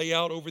tried to lay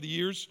out over the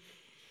years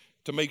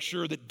to make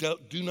sure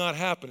that do not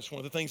happen. It's one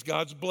of the things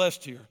God's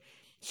blessed here.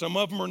 Some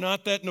of them are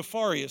not that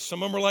nefarious.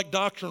 Some of them are like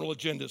doctrinal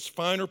agendas,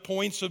 finer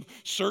points of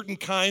certain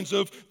kinds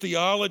of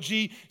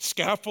theology,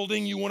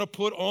 scaffolding you want to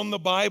put on the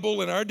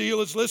Bible. And our deal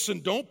is,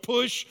 listen, don't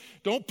push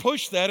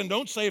that, and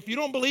don't say, if you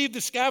don't believe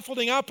the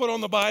scaffolding I put on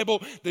the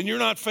Bible, then you're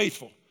not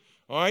faithful.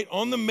 All right,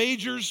 on the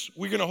majors,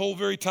 we're going to hold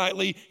very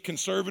tightly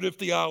conservative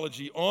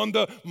theology. On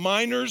the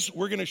minors,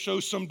 we're going to show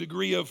some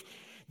degree of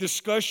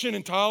discussion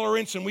and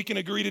tolerance, and we can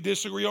agree to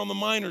disagree on the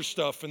minor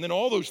stuff. And then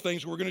all those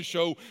things, we're going to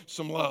show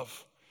some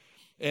love.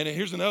 And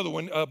here's another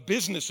one,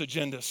 business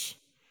agendas.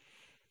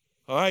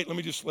 All right, let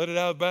me just let it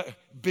out.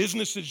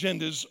 Business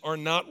agendas are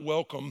not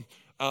welcome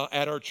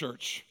at our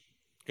church.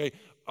 Okay,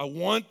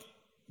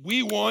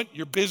 we want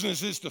your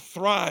businesses to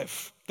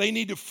thrive. They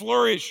need to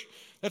flourish.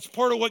 That's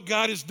part of what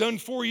God has done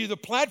for you, the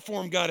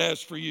platform God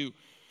has for you.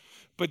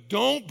 But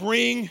don't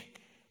bring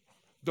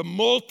the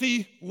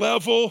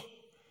multi-level,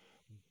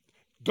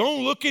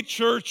 don't look at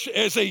church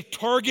as a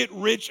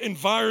target-rich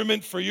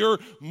environment for your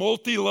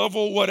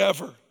multi-level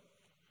whatever.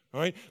 All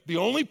right, the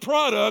only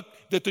product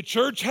that the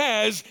church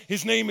has,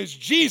 his name is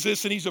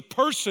Jesus, and he's a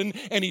person,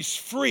 and he's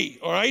free.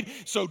 All right,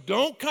 so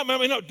don't come.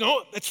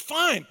 That's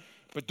fine,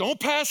 but don't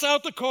pass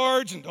out the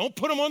cards and don't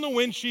put them on the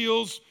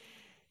windshields.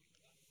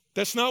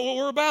 That's not what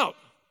we're about.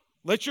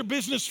 Let your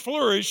business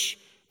flourish,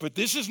 but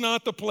this is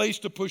not the place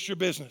to push your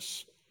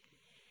business.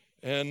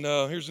 And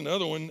here's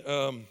another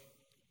one,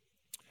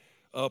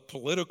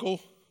 political.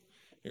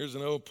 Here's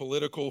an old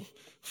political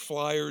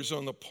flyers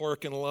on the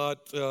parking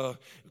lot.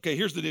 Okay,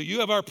 here's the deal. You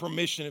have our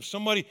permission. If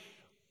somebody,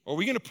 are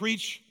we going to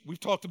preach? We've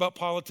talked about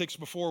politics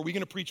before. Are we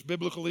going to preach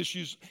biblical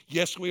issues?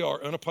 Yes, we are,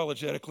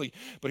 unapologetically.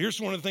 But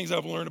here's one of the things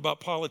I've learned about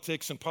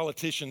politics and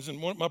politicians. And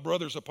my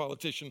brother's a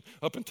politician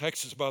up in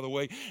Texas, by the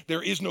way.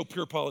 There is no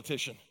pure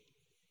politician.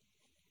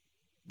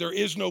 There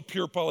is no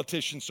pure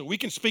politician. So we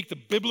can speak the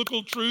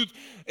biblical truth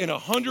in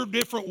 100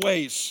 different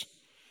ways.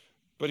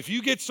 But if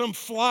you get some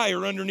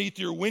flyer underneath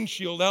your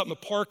windshield out in the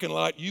parking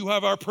lot, you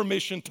have our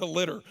permission to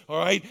litter, all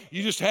right?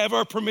 You just have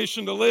our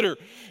permission to litter.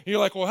 And you're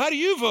like, well, how do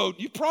you vote?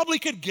 You probably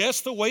could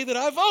guess the way that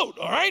I vote,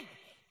 all right?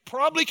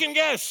 Probably can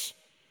guess.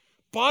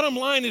 Bottom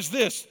line is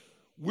this.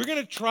 We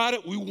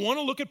want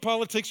to look at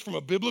politics from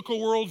a biblical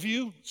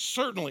worldview,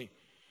 certainly.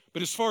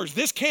 But as far as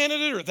this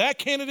candidate or that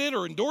candidate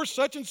or endorse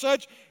such and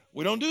such,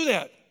 we don't do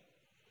that.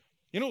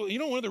 You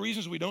know one of the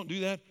reasons we don't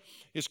do that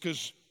is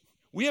because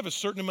we have a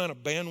certain amount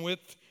of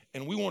bandwidth,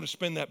 and we want to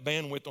spend that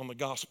bandwidth on the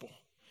gospel.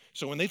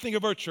 So when they think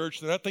of our church,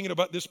 they're not thinking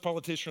about this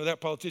politician or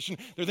that politician.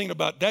 They're thinking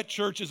about that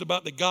church is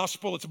about the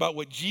gospel. It's about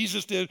what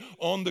Jesus did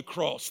on the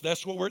cross.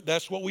 That's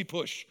what we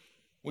push.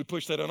 We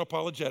push that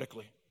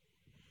unapologetically.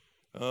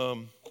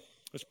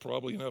 That's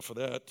probably enough of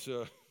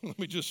that. Let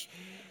me just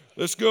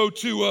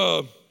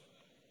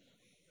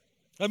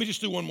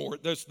do one more.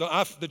 There's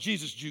the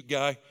Jesus Juke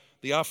guy,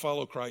 the I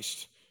follow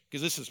Christ,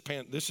 because this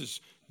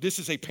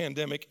is a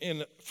pandemic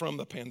from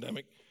the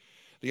pandemic.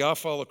 The I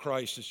follow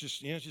Christ. It's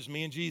just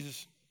me and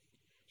Jesus.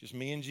 Just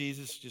me and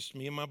Jesus. Just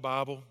me and my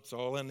Bible. That's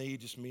all I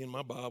need. Just me and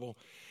my Bible.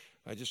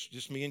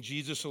 Just me and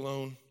Jesus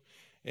alone.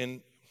 And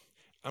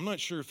I'm not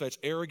sure if that's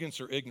arrogance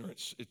or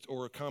ignorance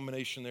or a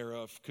combination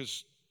thereof.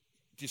 Because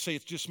to say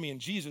it's just me and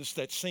Jesus,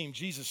 that same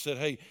Jesus said,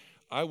 hey,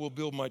 I will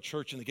build my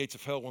church and the gates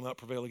of hell will not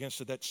prevail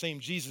against it. That same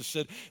Jesus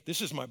said,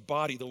 this is my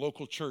body, the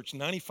local church.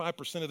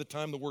 95% of the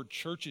time the word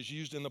church is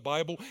used in the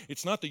Bible.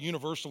 It's not the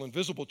universal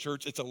invisible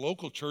church. It's a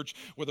local church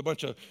with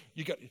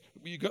you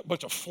got a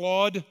bunch of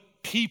flawed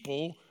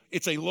people.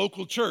 It's a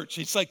local church.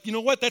 It's like, you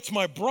know what? That's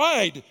my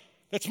bride.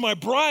 That's my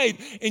bride.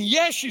 And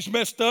yes, she's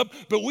messed up,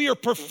 but we are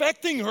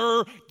perfecting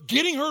her,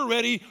 getting her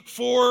ready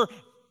for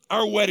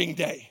our wedding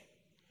day.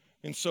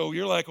 And so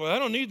you're like, well, I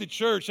don't need the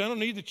church.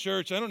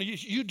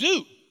 You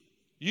do.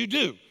 You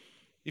do.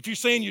 If you're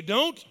saying you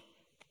don't,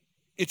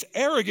 it's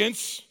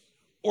arrogance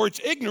or it's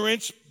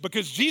ignorance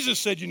because Jesus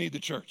said you need the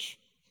church.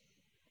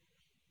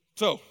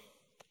 So,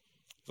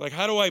 it's like,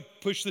 how do I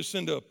push this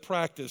into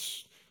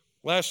practice?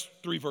 Last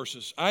 3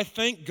 verses. I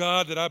thank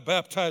God that I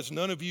baptized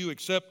none of you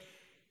except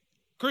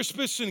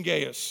Crispus and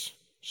Gaius,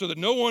 so that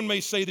no one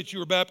may say that you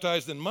were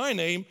baptized in my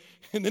name.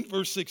 And then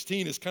verse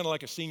 16 is kind of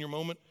like a senior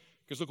moment,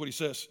 because look what he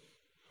says.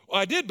 Well,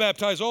 I did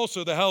baptize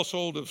also the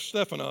household of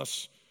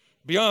Stephanas.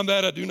 Beyond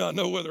that, I do not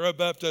know whether I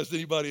baptized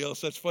anybody else.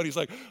 That's funny. He's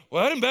like,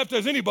 well, I didn't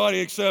baptize anybody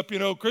except,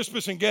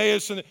 Crispus and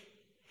Gaius. And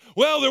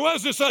well, there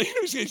was this,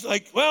 he's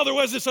like, well, there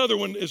was this other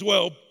one as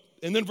well.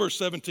 And then verse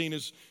 17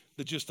 is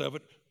the gist of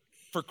it.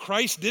 For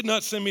Christ did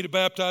not send me to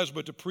baptize,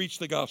 but to preach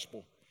the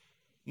gospel,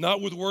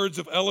 not with words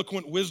of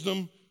eloquent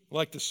wisdom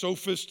like the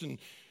sophist and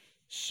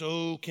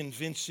so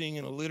convincing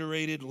and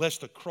alliterated,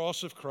 lest the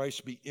cross of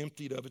Christ be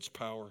emptied of its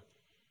power.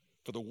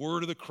 For the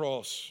word of the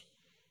cross,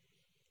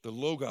 the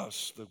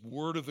logos, the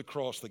word of the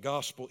cross, the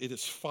gospel, it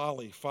is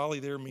folly. Folly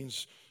there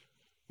means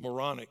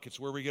moronic. It's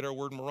where we get our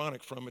word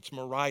moronic from. It's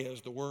Moriah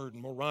is the word,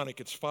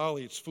 moronic. It's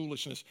folly, it's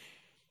foolishness.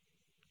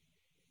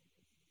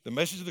 The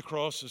message of the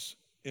cross is,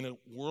 in a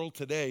world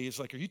today, is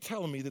like, are you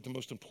telling me that the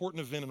most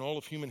important event in all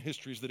of human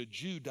history is that a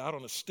Jew died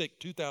on a stick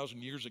 2,000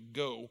 years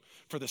ago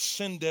for the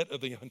sin debt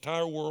of the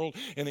entire world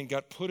and then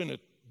got put into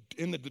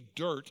the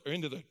dirt or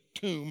into the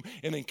tomb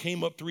and then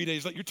came up 3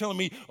 days later? You're telling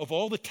me of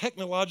all the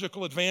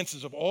technological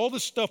advances, of all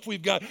the stuff we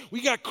got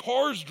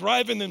cars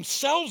driving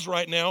themselves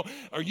right now.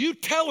 Are you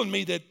telling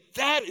me that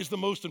that is the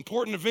most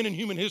important event in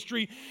human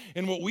history?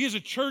 And what we as a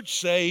church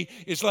say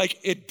is like,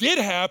 it did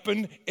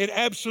happen. It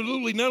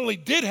absolutely not only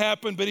did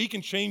happen, but he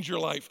can change your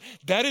life.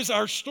 That is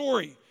our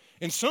story.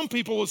 And some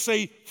people will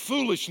say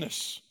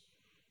foolishness.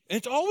 And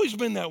it's always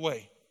been that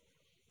way.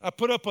 I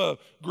put up a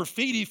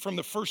graffiti from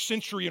the first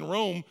century in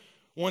Rome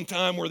one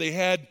time where the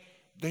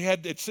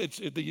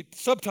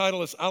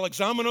subtitle is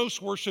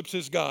Alexamenos worships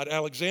his God.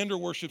 Alexander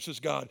worships his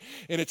God.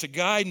 And it's a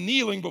guy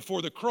kneeling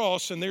before the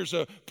cross, and there's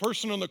a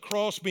person on the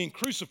cross being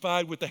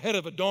crucified with the head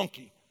of a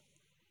donkey.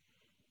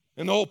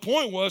 And the whole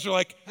point was, they're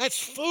like, that's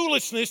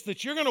foolishness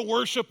that you're going to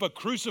worship a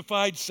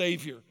crucified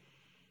Savior.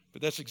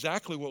 But that's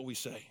exactly what we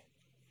say.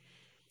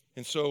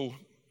 And so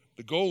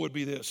the goal would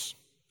be this,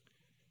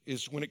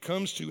 is when it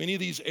comes to any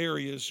of these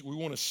areas, we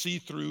want to see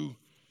through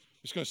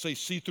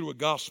a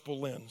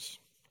gospel lens.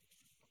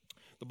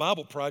 The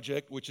Bible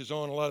Project, which is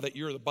on a lot of that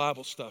Year of the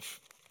Bible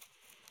stuff.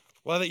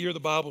 A lot of that Year of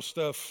the Bible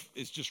stuff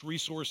is just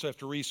resource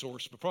after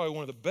resource, but probably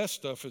one of the best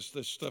stuff is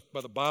this stuff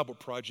by the Bible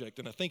Project,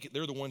 and I think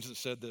they're the ones that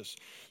said this.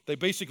 They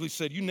basically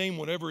said, you name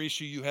whatever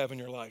issue you have in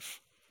your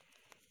life.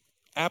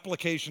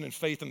 Application and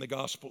faith in the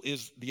gospel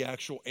is the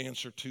actual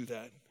answer to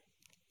that.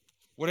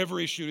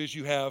 Whatever issue it is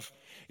you have,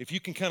 if you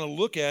can kind of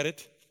look at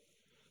it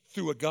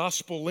through a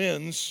gospel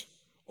lens,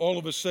 all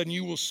of a sudden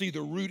you will see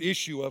the root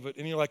issue of it.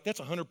 And you're like,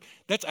 that's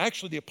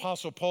actually the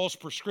Apostle Paul's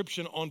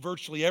prescription on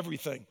virtually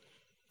everything.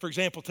 For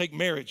example, take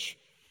marriage.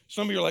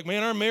 Some of you are like,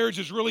 man, our marriage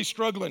is really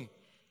struggling.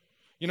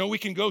 We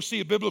can go see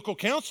a biblical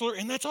counselor,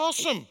 and that's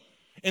awesome.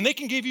 And they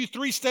can give you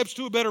 3 steps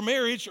to a better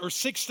marriage or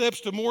 6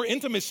 steps to more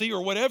intimacy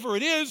or whatever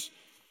it is.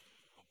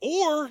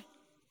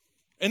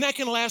 And that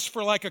can last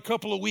for like a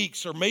couple of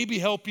weeks or maybe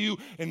help you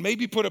and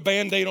maybe put a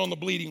Band-Aid on the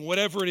bleeding,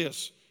 whatever it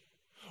is.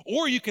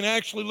 Or you can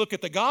actually look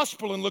at the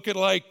gospel and look at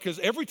because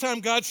every time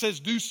God says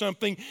do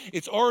something,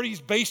 it's already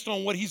based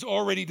on what he's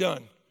already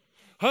done.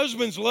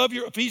 Husbands, love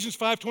your, Ephesians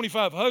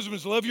 5:25,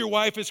 husbands, love your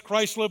wife as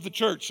Christ loved the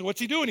church. So what's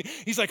he doing?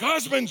 He's like,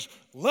 husbands,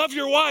 love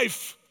your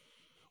wife.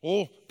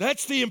 Well,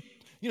 that's the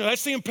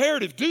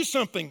imperative. Do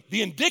something.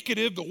 The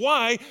indicative, the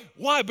why.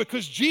 Why?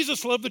 Because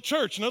Jesus loved the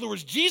church. In other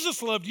words,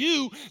 Jesus loved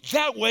you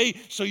that way,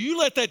 so you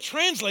let that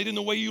translate in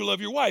the way you love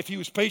your wife. He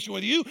was patient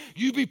with you,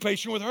 you be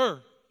patient with her.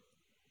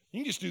 You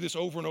can just do this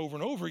over and over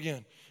and over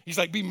again. He's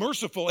like, be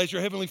merciful as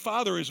your heavenly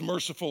Father is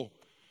merciful.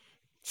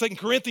 2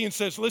 Corinthians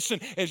says, listen,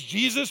 as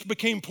Jesus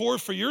became poor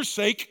for your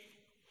sake,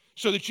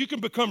 so that you can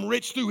become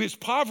rich through his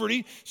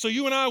poverty. So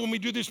you and I, when we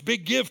do this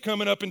big give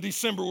coming up in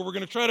December, where we're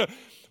going to try to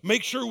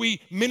make sure we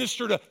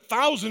minister to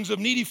thousands of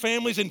needy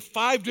families in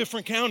 5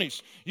 different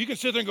counties. You can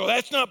sit there and go,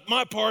 that's not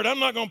my part. I'm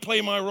not going to play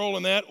my role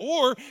in that.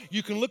 Or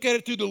you can look at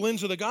it through the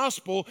lens of the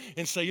gospel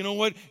and say, you know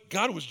what?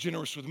 God was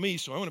generous with me,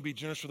 so I want to be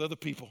generous with other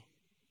people.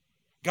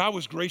 God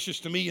was gracious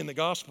to me in the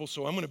gospel,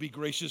 so I'm going to be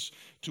gracious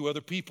to other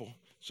people.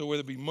 So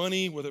whether it be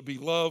money, whether it be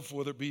love,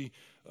 whether it be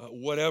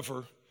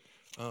whatever,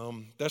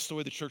 that's the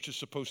way the church is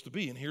supposed to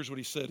be. And here's what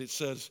he said. It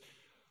says,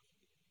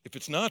 if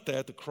it's not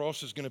that, the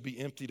cross is going to be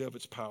emptied of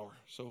its power.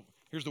 So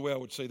here's the way I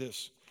would say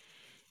this.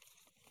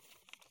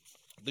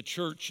 The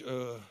church,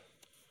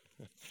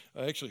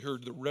 I actually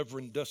heard the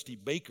Reverend Dusty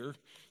Baker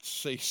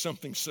say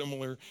something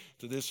similar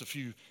to this a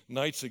few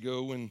nights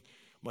ago when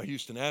my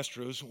Houston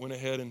Astros went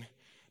ahead and,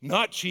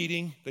 not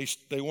cheating,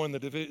 they won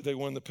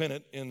the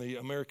pennant in the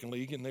American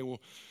League, and they will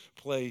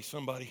play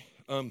somebody.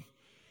 They'll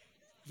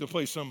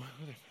play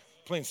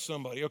playing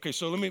somebody. Okay,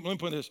 so let me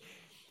put this.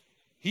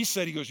 He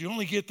said, he goes, you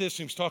only get this.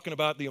 He was talking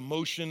about the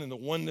emotion and the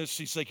oneness.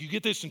 He's like, you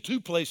get this in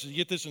 2 places. You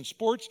get this in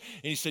sports,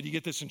 and he said, you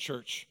get this in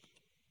church.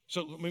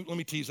 So let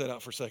me tease that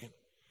out for a second.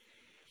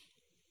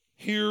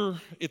 Here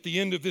at the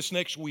end of this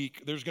next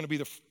week, there's going to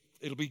be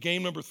it'll be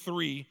game number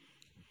 3.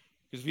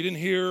 Because if you didn't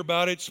hear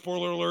about it,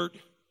 spoiler alert,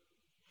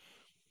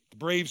 the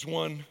Braves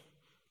won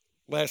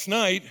last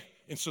night,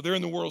 and so they're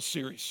in the World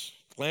Series.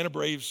 Atlanta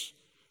Braves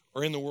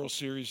are in the World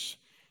Series,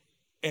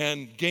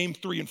 and game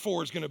 3 and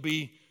 4 is going to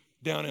be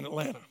down in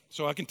Atlanta.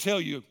 So I can tell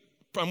you,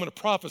 I'm going to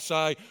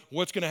prophesy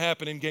what's going to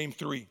happen in game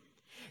 3.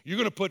 You're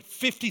going to put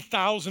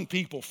 50,000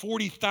 people,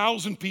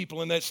 40,000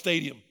 people in that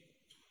stadium.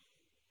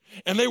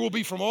 And they will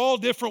be from all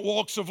different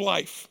walks of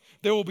life.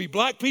 There will be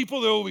black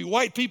people, there will be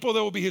white people,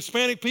 there will be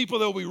Hispanic people,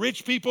 there will be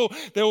rich people,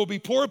 there will be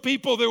poor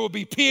people, there will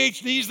be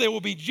PhDs, there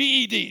will be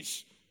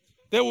GEDs.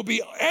 There will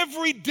be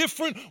every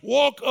different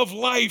walk of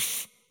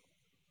life.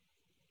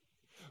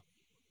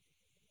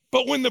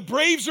 But when the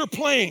Braves are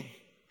playing,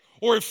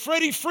 or if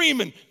Freddie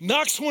Freeman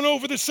knocks one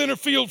over the center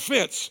field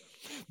fence,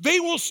 they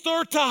will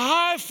start to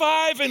high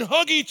five and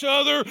hug each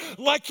other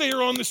like they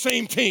are on the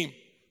same team.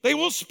 They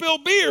will spill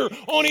beer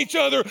on each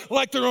other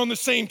like they're on the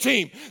same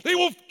team. They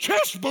will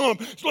chest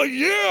bump. It's like,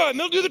 yeah, and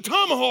they'll do the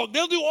tomahawk.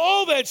 They'll do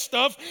all that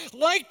stuff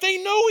like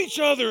they know each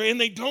other, and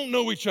they don't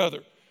know each other.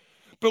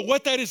 But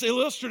what that is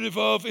illustrative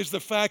of is the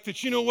fact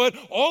that, you know what?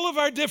 All of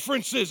our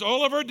differences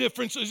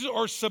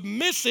are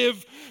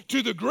submissive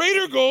to the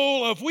greater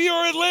goal of we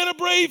are Atlanta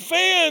Brave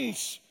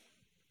fans.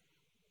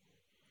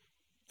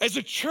 As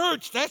a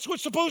church, that's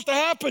what's supposed to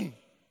happen.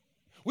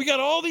 We got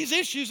all these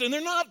issues, and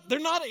they're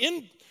not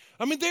in.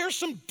 I mean, there are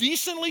some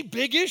decently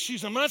big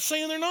issues. I'm not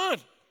saying they're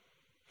not.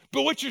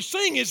 But what you're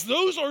saying is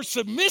those are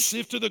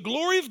submissive to the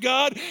glory of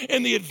God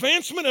and the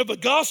advancement of the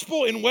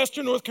gospel in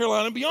Western North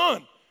Carolina and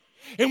beyond.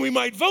 And we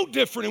might vote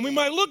different, and we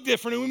might look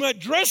different, and we might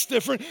dress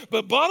different.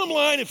 But bottom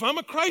line, if I'm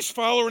a Christ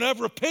follower and I've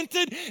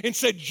repented and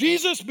said,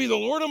 Jesus be the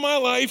Lord of my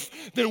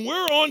life, then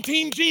we're on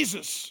Team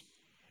Jesus.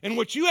 And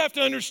what you have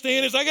to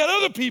understand is I got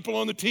other people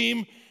on the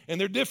team, and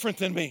they're different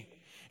than me.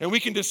 And we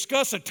can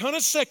discuss a ton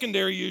of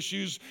secondary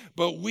issues,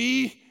 but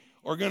we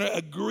are going to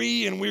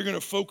agree, and we're going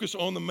to focus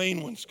on the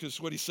main ones,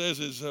 because what he says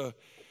is,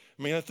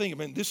 I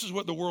think this is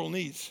what the world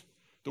needs.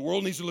 The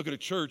world needs to look at a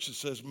church that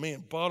says,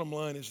 man, bottom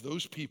line is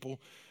those people,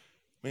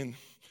 man,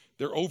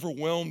 they're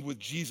overwhelmed with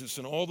Jesus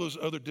and all those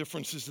other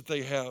differences that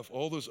they have,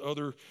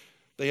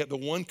 they had the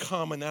one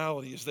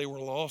commonality is they were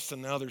lost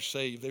and now they're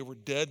saved. They were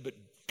dead, but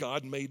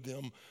God made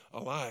them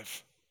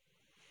alive.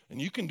 And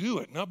you can do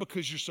it, not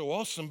because you're so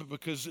awesome, but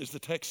because, as the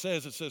text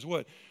says, it says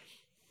what?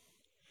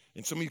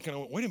 And some of you kind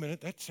of went, wait a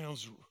minute, that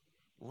sounds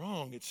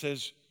wrong. It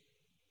says,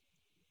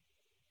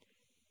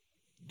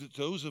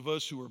 those of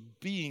us who are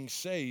being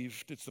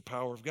saved, it's the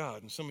power of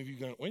God. And some of you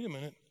going, wait a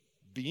minute,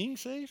 being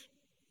saved?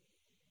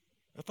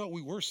 I thought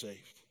we were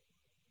saved.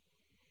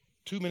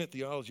 2-minute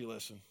theology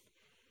lesson.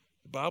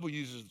 The Bible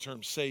uses the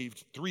term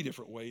saved 3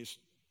 different ways.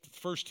 The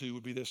first 2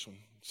 would be this one.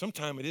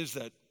 Sometimes it is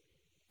that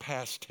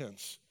past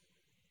tense.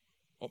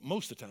 Well,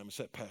 most of the time it's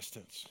that past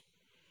tense.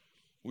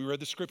 We read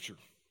the scripture.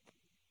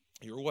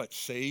 You're what?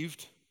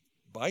 Saved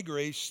by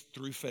grace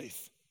through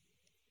faith.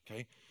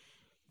 Okay?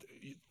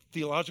 The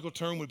theological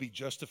term would be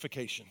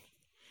justification.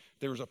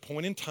 There was a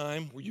point in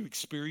time where you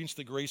experienced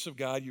the grace of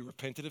God, you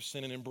repented of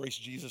sin and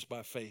embraced Jesus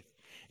by faith.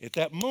 At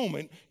that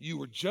moment, you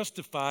were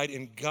justified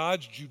in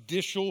God's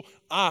judicial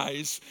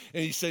eyes,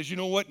 and he says, you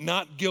know what?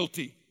 Not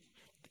guilty.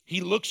 He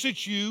looks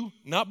at you,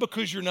 not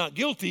because you're not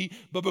guilty,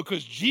 but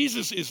because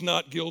Jesus is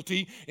not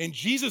guilty, and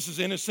Jesus is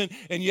innocent,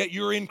 and yet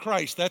you're in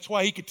Christ. That's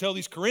why he could tell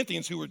these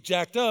Corinthians who were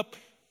jacked up,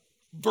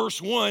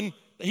 verse 1,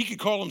 he could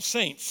call them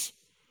saints.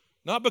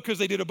 Not because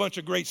they did a bunch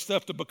of great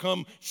stuff to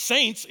become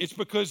saints, it's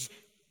because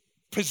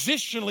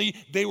positionally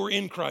they were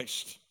in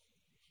Christ.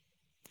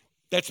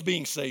 That's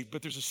being saved.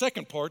 But there's a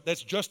second part,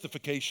 that's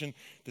justification.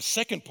 The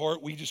second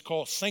part we just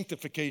call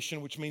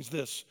sanctification, which means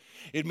this.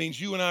 It means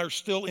you and I are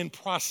still in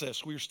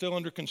process. We are still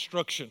under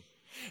construction.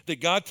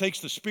 That God takes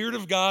the Spirit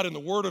of God and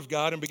the Word of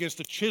God and begins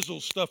to chisel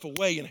stuff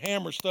away and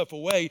hammer stuff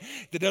away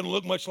that doesn't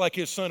look much like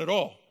His Son at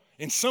all.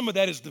 And some of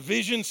that is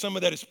division, some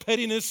of that is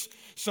pettiness,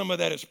 some of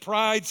that is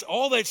pride.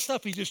 All that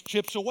stuff, He just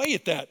chips away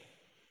at that.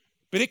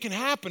 But it can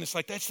happen. It's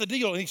like, that's the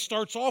deal. And He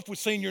starts off with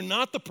saying, you're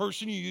not the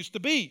person you used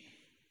to be.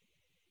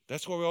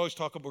 That's why we always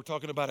we're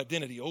talking about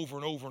identity over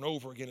and over and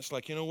over again. It's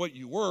like, you know what?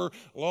 You were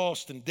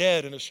lost and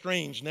dead and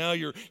estranged. Now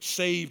you're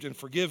saved and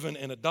forgiven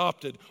and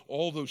adopted,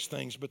 all those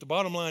things. But the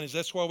bottom line is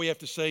that's why we have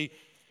to say,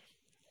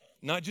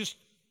 not just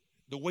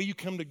the way you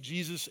come to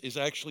Jesus is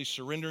actually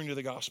surrendering to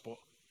the gospel.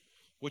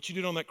 What you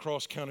did on that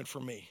cross counted for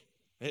me.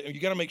 You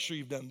got to make sure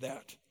you've done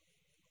that.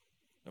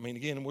 I mean,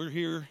 again, we're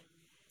here,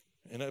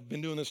 and I've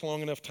been doing this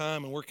long enough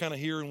time, and we're kind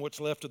of here in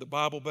what's left of the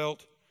Bible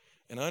Belt.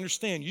 And I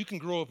understand you can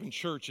grow up in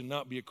church and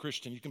not be a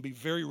Christian. You can be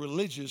very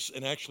religious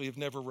and actually have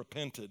never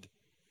repented.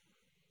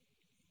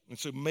 And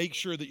so make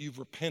sure that you've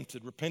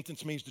repented.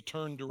 Repentance means to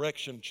turn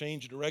direction,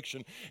 change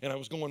direction. And I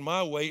was going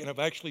my way, and I've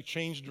actually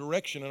changed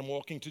direction, and I'm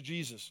walking to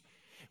Jesus.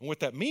 And what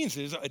that means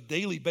is, a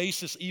daily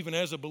basis, even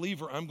as a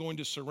believer, I'm going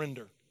to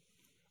surrender.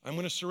 I'm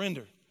going to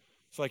surrender.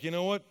 It's like, you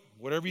know what?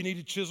 Whatever you need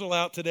to chisel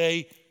out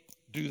today,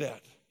 do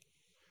that.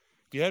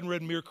 If you hadn't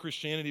read Mere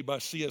Christianity by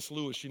C.S.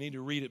 Lewis, you need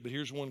to read it, but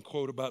here's one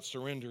quote about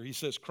surrender. He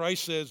says,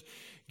 Christ says,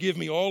 give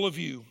me all of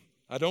you.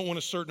 I don't want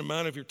a certain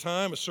amount of your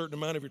time, a certain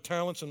amount of your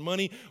talents and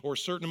money, or a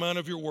certain amount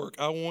of your work.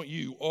 I want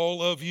you,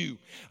 all of you.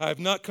 I have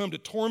not come to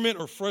torment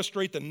or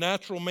frustrate the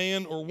natural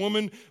man or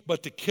woman,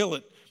 but to kill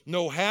it.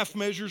 No half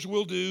measures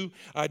will do.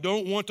 I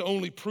don't want to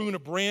only prune a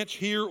branch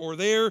here or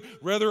there.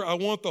 Rather, I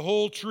want the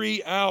whole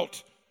tree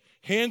out.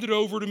 Hand it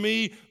over to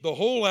me, the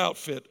whole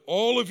outfit,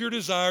 all of your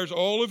desires,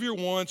 all of your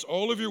wants,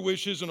 all of your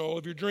wishes, and all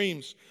of your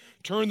dreams.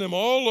 Turn them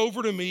all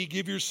over to me.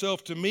 Give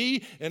yourself to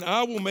me, and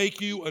I will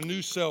make you a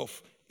new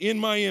self in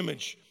my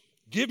image.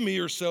 Give me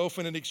yourself,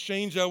 and in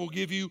exchange I will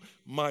give you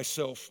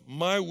myself.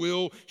 My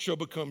will shall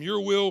become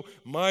your will.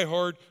 My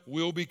heart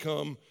will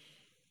become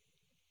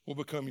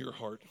your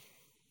heart.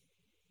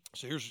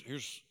 So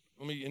here's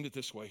let me end it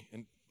this way,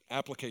 in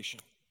application.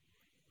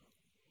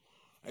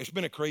 It's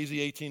been a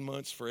crazy 18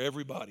 months for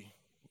everybody.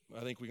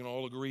 I think we can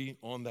all agree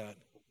on that.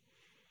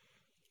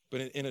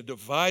 But in a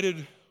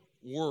divided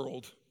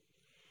world,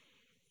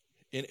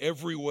 in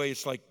every way,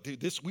 it's like,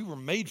 dude, we were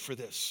made for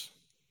this.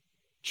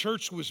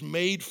 Church was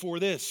made for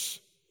this.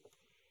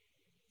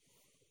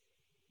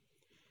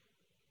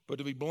 But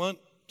to be blunt,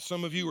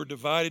 some of you are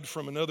divided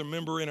from another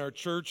member in our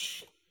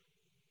church,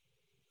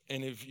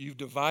 and if you've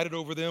divided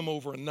over them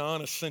over a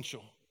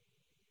non-essential,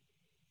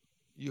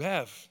 you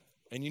have,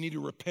 and you need to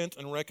repent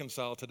and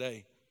reconcile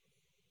today.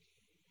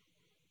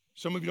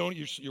 Some of you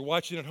don't, you're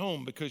watching at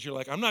home because you're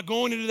like, I'm not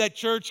going into that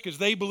church because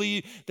they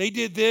believe they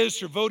did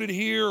this or voted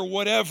here or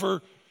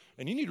whatever,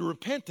 and you need to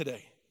repent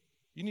today.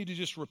 You need to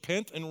just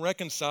repent and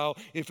reconcile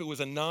if it was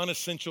a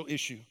non-essential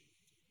issue.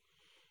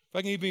 If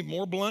I can even be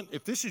more blunt,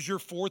 if this is your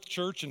fourth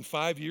church in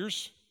 5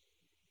 years,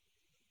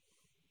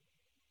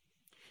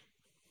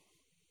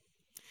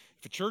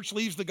 if a church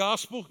leaves the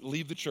gospel,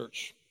 leave the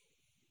church.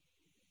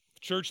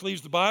 If a church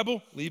leaves the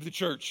Bible, leave the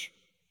church.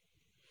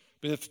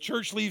 But if the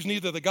church leaves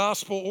neither the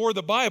gospel or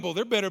the Bible,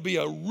 there better be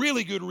a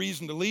really good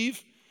reason to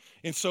leave.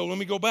 And so let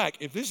me go back.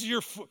 If this is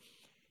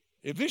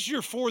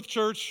your fourth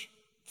church,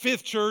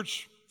 fifth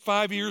church,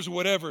 5 years or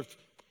whatever,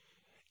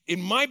 it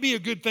might be a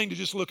good thing to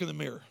just look in the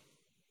mirror.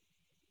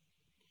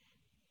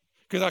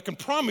 Because I can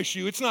promise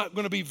you, it's not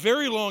going to be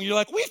very long. You're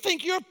like, we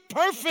think you're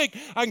perfect.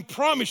 I can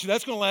promise you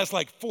that's going to last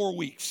like 4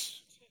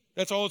 weeks.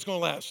 That's all it's going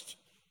to last.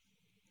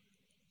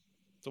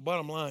 So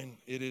bottom line,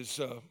 it is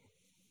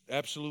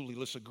absolutely,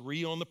 let's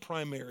agree on the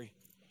primary.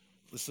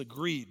 Let's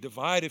agree,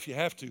 divide if you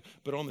have to.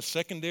 But on the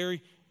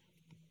secondary,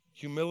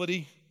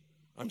 humility,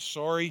 I'm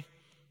sorry,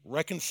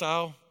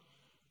 reconcile.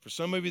 For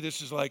some of you,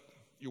 this is like,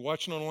 you're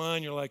watching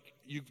online, you're like,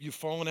 you've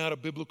fallen out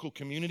of biblical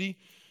community.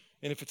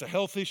 And if it's a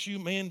health issue,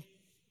 man,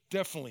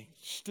 definitely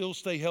still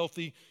stay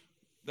healthy.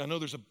 I know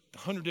there's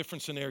 100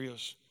 different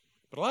scenarios,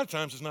 but a lot of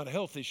times it's not a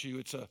health issue.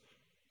 It's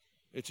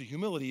a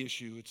humility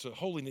issue. It's a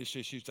holiness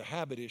issue. It's a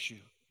habit issue.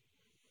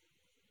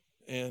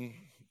 And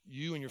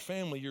you and your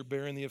family, you're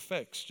bearing the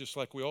effects, just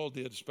like we all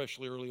did,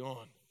 especially early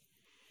on.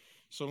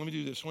 So let me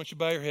do this. Why don't you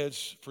bow your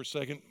heads for a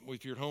second?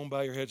 If you're at home,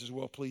 bow your heads as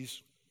well,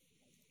 please.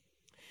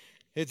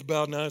 Heads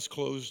bowed and eyes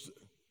closed.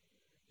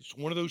 It's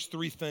one of those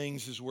three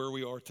things is where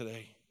we are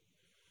today.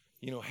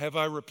 You know, have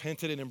I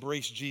repented and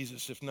embraced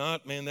Jesus? If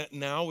not, man, that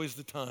now is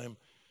the time.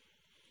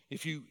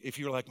 If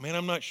you're like, man,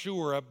 I'm not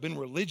sure. I've been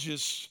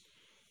religious,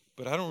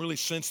 but I don't really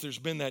sense there's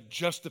been that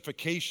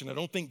justification. I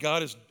don't think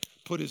God has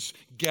put his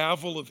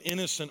gavel of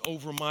innocence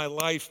over my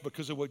life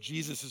because of what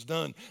Jesus has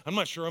done. I'm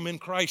not sure I'm in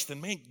Christ.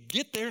 And man,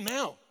 get there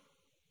now.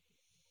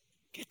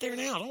 Get there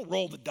now. Don't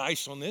roll the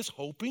dice on this,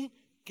 hoping.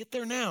 Get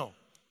there now.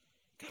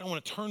 God, I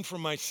want to turn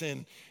from my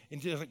sin. And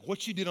just like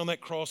what you did on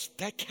that cross,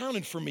 that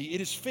counted for me.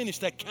 It is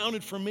finished. That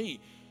counted for me.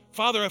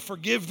 Father, I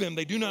forgive them.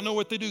 They do not know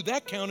what they do.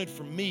 That counted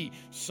for me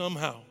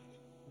somehow.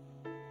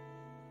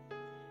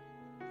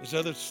 There's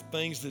other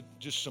things that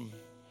just some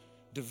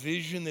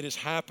division that has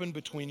happened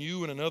between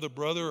you and another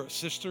brother or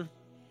sister.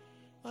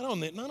 Not on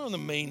the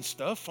main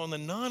stuff, on the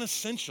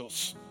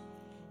non-essentials.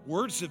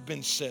 Words have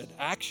been said.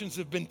 Actions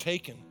have been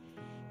taken.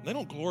 They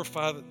don't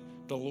glorify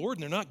the Lord,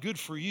 and they're not good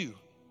for you.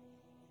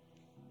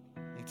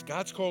 And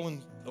God's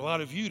calling a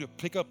lot of you to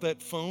pick up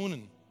that phone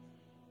and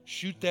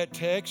shoot that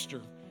text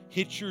or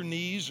hit your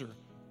knees or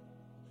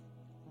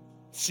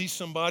see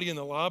somebody in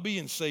the lobby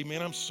and say,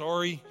 man, I'm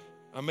sorry.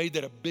 I made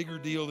that a bigger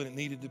deal than it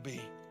needed to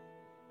be.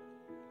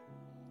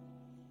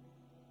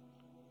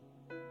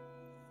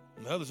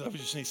 And others, I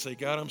just need to say,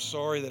 God, I'm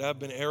sorry that I've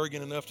been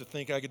arrogant enough to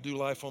think I could do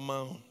life on my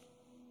own.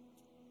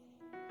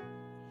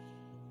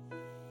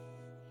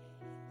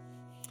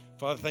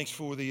 Father, thanks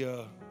for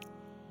the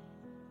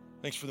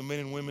men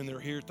and women that are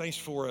here. Thanks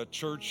for a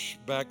church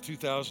back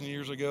 2,000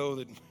 years ago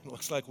that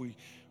looks like we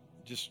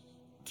just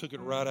took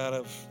it right out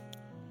of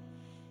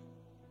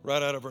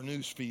our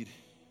news feed.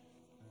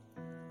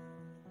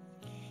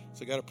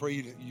 So God, I pray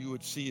that you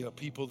would see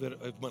people that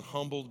have been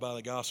humbled by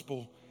the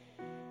gospel,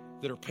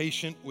 that are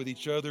patient with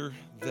each other,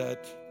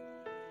 that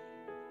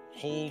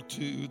hold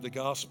to the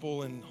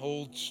gospel and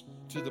hold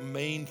to the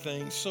main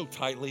thing so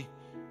tightly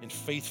and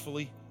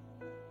faithfully.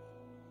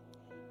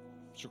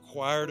 It's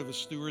required of a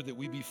steward that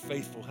we be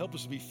faithful. Help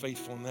us to be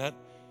faithful in that.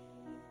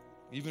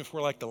 Even if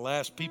we're like the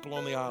last people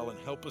on the island,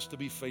 help us to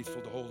be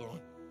faithful to hold on.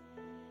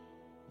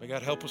 May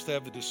God help us to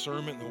have the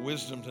discernment and the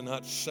wisdom to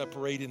not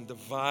separate and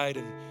divide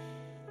and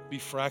be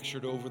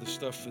fractured over the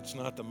stuff that's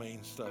not the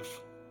main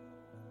stuff.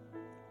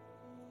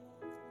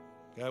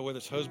 God, whether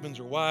it's husbands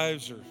or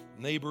wives or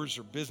neighbors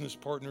or business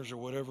partners or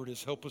whatever it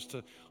is, help us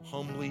to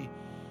humbly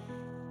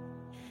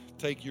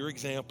take your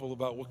example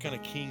about what kind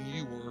of king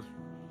you were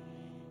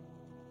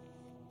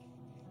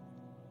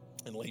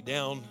and lay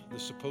down the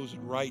supposed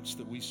rights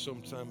that we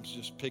sometimes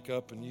just pick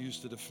up and use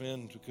to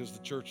defend because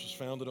the church was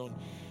founded on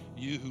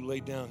you who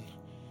laid down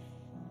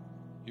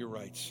your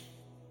rights.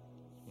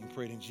 We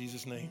pray it in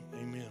Jesus' name.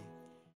 Amen.